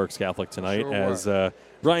here for Berks Catholic tonight, Sure as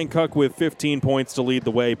Ryan Cook with 15 points to lead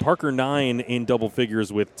the way. Parker 9 in double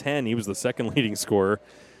figures with 10. He was the second leading scorer.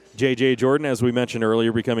 J.J. Jordan, as we mentioned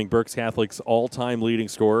earlier, becoming Berks Catholic's all-time leading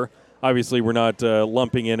scorer. Obviously, we're not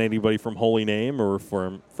lumping in anybody from Holy Name or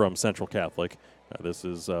from Central Catholic. This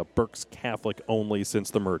is Berks Catholic only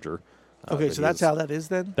since the merger. Okay, so that's how that is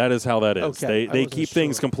then? That is how that is. Okay, They keep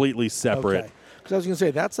things completely separate. Okay. Because I was going to say,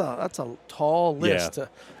 that's a tall list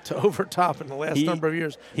to overtop in the last number of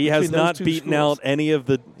years. He has not beaten out any of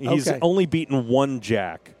the – he's only beaten one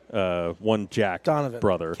Jack Donovan.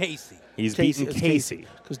 brother. Casey. He's beaten Casey.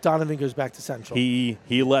 Because Donovan goes back to Central. He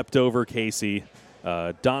leapt over Casey.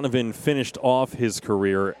 Donovan finished off his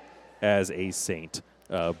career as a Saint,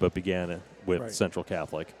 but began with Central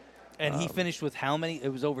Catholic. And he finished with how many?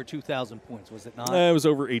 It was over 2,000 points, was it not? It was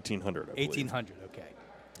over 1,800, I believe. 1,800, okay.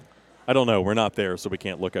 I don't know. We're not there, so we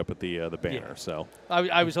can't look up at the banner. Yeah. So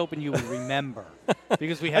I was hoping you would remember,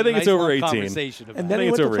 because we had I think a nice it's over long 18. conversation about And then I he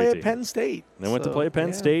think went it's to over play 18. at Penn State. And then went to play at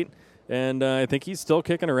Penn State, and I think he's still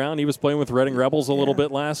kicking around. He was playing with Reading Rebels a little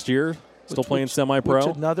bit last year, still playing semi-pro.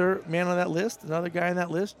 Which another man on that list, another guy on that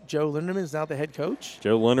list, Joe Linderman, is now the head coach.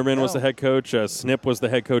 Joe Linderman was the head coach. Snip was the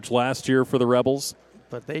head coach last year for the Rebels.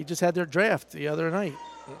 But they just had their draft the other night,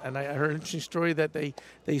 and I heard an interesting story that they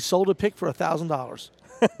sold a pick for $1,000.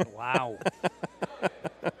 Wow.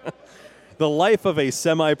 The life of a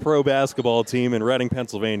semi-pro basketball team in Reading,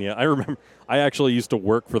 Pennsylvania. I remember I actually used to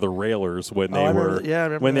work for the Railers when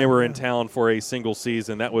they were in town for a single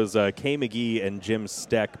season. That was Kay McGee and Jim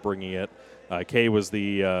Steck bringing it. Kay was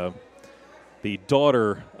the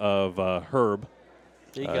daughter of Herb,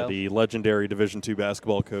 the legendary Division II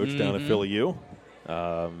basketball coach down at Philly U.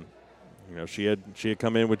 She had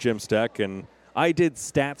come in with Jim Steck, and I did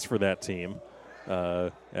stats for that team.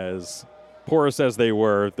 As porous as they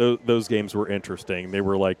were, those games were interesting. They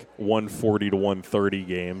were like 140 to 130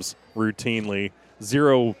 games routinely,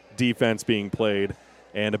 0 defense being played,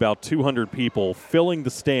 and about 200 people filling the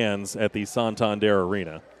stands at the Santander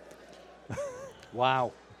Arena.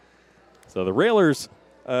 Wow. So the Railers,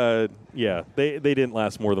 they didn't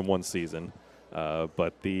last more than one season,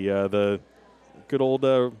 but the good old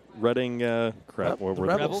Reading the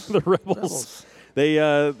Rebels. The Rebels.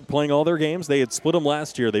 They playing all their games. They had split them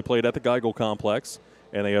last year. They played at the Geigel Complex,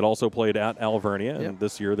 and they had also played at Alvernia. And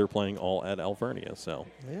this year they're playing all at Alvernia. So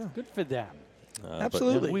good for them.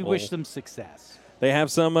 Absolutely, we wish them success. They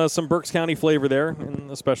have some Berks County flavor there,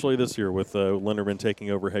 and especially this year with Linderman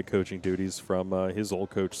taking over head coaching duties from his old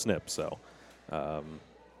coach Snip. So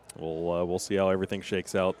we'll see how everything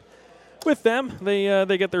shakes out with them.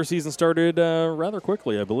 They get their season started rather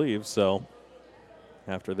quickly, I believe. So.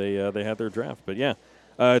 After they had their draft.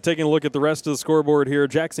 But, taking a look at the rest of the scoreboard here,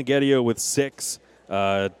 Jackson Gedio with 6,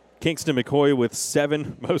 Kingston McCoy with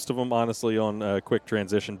 7, most of them, honestly, on quick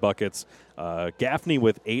transition buckets. Gaffney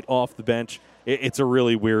with 8 off the bench. It's a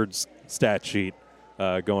really weird stat sheet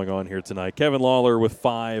going on here tonight. Kevin Lawler with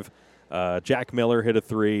 5. Jack Miller hit a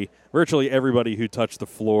 3. Virtually everybody who touched the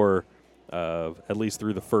floor, at least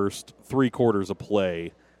through the first 3 quarters of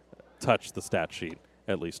play, touched the stat sheet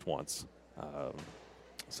at least once.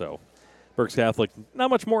 So Berks Catholic, not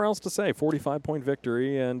much more else to say. 45-point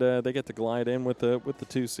victory, and they get to glide in with the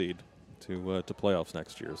 2 seed to playoffs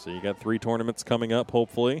next year. So you got 3 tournaments coming up,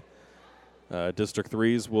 hopefully. District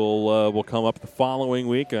 3s will come up the following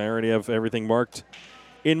week. I already have everything marked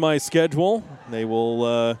in my schedule. They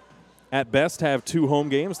will, at best, have 2 home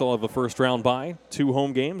games. They'll have a first-round bye, 2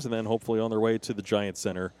 home games, and then hopefully on their way to the Giant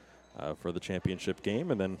Center for the championship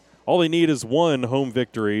game. And then all they need is 1 home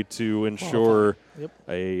victory to ensure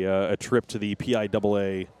a trip to the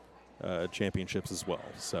PIAA championships as well.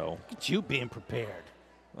 So Look at you being prepared.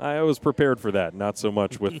 I was prepared for that, not so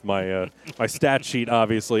much with my my stat sheet,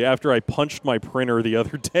 obviously. After I punched my printer the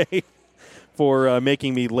other day for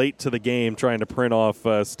making me late to the game trying to print off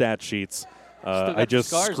stat sheets, I just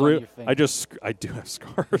screwed. I do have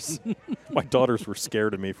scars. My daughters were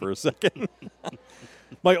scared of me for a second.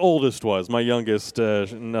 My oldest was. My youngest,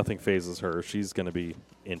 nothing phases her. She's going to be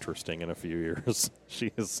interesting in a few years.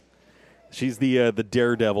 She's the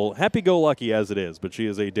daredevil, happy-go-lucky as it is, but she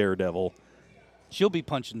is a daredevil. She'll be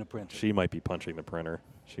punching the printer. She might be punching the printer.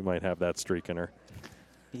 She might have that streak in her.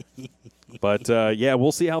 But, yeah,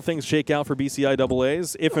 we'll see how things shake out for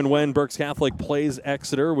BCIAAs. If and when Berks Catholic plays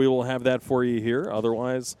Exeter, we will have that for you here.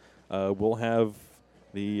 Otherwise, we'll have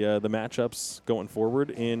the matchups going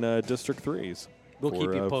forward in District 3s. We'll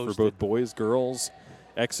keep you posted. For both boys, girls.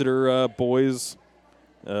 Exeter boys,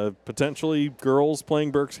 potentially girls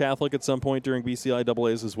playing Berks Catholic at some point during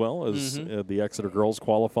BCIAAs as well, as the Exeter girls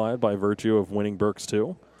qualified by virtue of winning Berks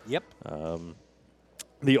 2. Yep.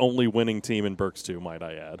 The only winning team in Berks 2, might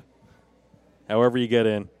I add. However you get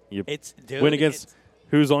in, you win against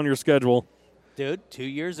who's on your schedule. Dude, 2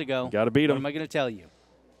 years ago. Got to beat them. What am I going to tell you?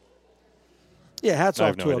 Yeah, hats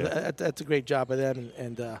off to idea. them. That's a great job by them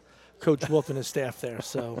and Coach Wolf and his staff there.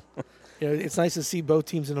 So, it's nice to see both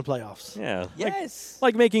teams in the playoffs. Yeah. Yes.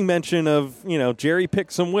 Like making mention of, Jerry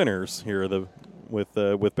picked some winners here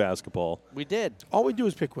with basketball. We did. All we do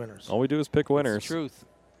is pick winners. All we do is pick winners. That's the truth.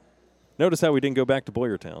 Notice how we didn't go back to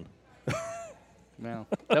Boyertown. Well,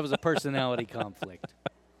 that was a personality conflict.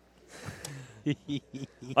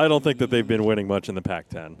 I don't think that they've been winning much in the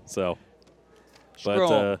Pac-10. So,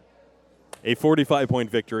 but a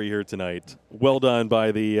 45-point victory here tonight. Well done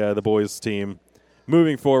by the boys team.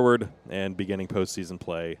 Moving forward and beginning postseason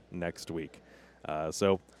play next week.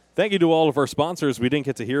 So, thank you to all of our sponsors. We didn't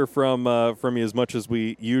get to hear from you as much as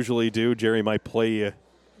we usually do. Jerry might play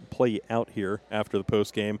you out here after the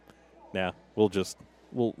post game. Nah,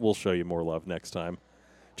 we'll show you more love next time.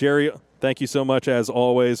 Jerry, thank you so much as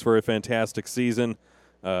always for a fantastic season.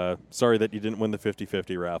 Sorry that you didn't win the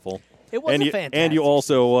 50-50 raffle. It was fantastic. And you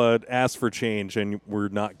also asked for change, and we're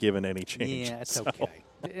not given any change. Yeah, it's okay.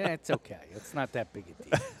 It's okay. It's not that big a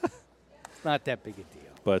deal. It's not that big a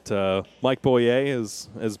deal. But Mike Boyer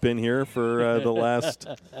has been here for the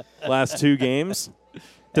last 2 games.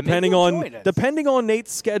 Depending on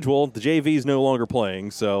Nate's schedule, the JV's no longer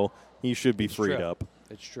playing, so he should be freed up.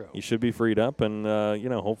 It's true. He should be freed up, and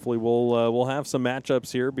hopefully we'll have some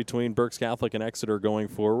matchups here between Berks Catholic and Exeter going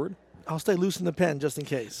forward. I'll stay loose in the pen just in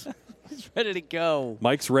case. He's ready to go.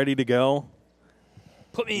 Mike's ready to go.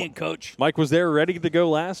 Put me in, Coach. Mike was there ready to go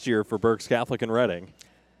last year for Berks Catholic and Reading.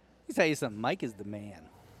 Let me tell you something. Mike is the man.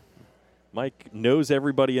 Mike knows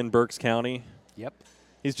everybody in Berks County. Yep.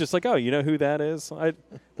 He's just like, oh, you know who that is? I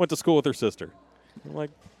went to school with her sister. I'm like,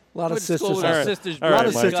 a lot of sisters. All right. A lot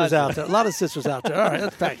of sisters out there. A lot of sisters out there. All right,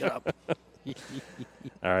 let's back it up.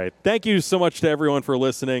 All right. Thank you so much to everyone for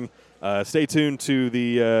listening. Stay tuned to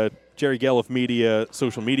the Jerry Gelliff Media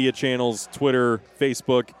social media channels, Twitter,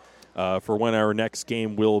 Facebook, for when our next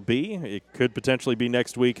game will be. It could potentially be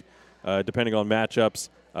next week, depending on matchups.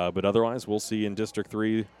 But otherwise, we'll see in District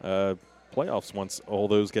 3 playoffs once all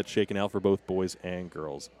those get shaken out for both boys and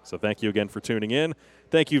girls. So thank you again for tuning in.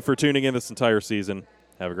 Thank you for tuning in this entire season.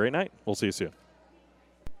 Have a great night. We'll see you soon.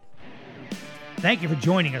 Thank you for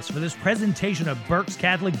joining us for this presentation of Berks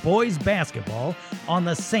Catholic Boys Basketball on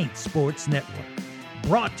the Saint Sports Network.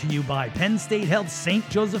 Brought to you by Penn State Health St.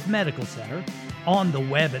 Joseph Medical Center, on the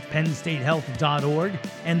web at pennstatehealth.org,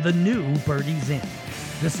 and the new Birdies Inn.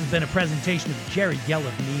 This has been a presentation of Jerry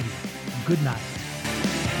Gelliff Media. Good night.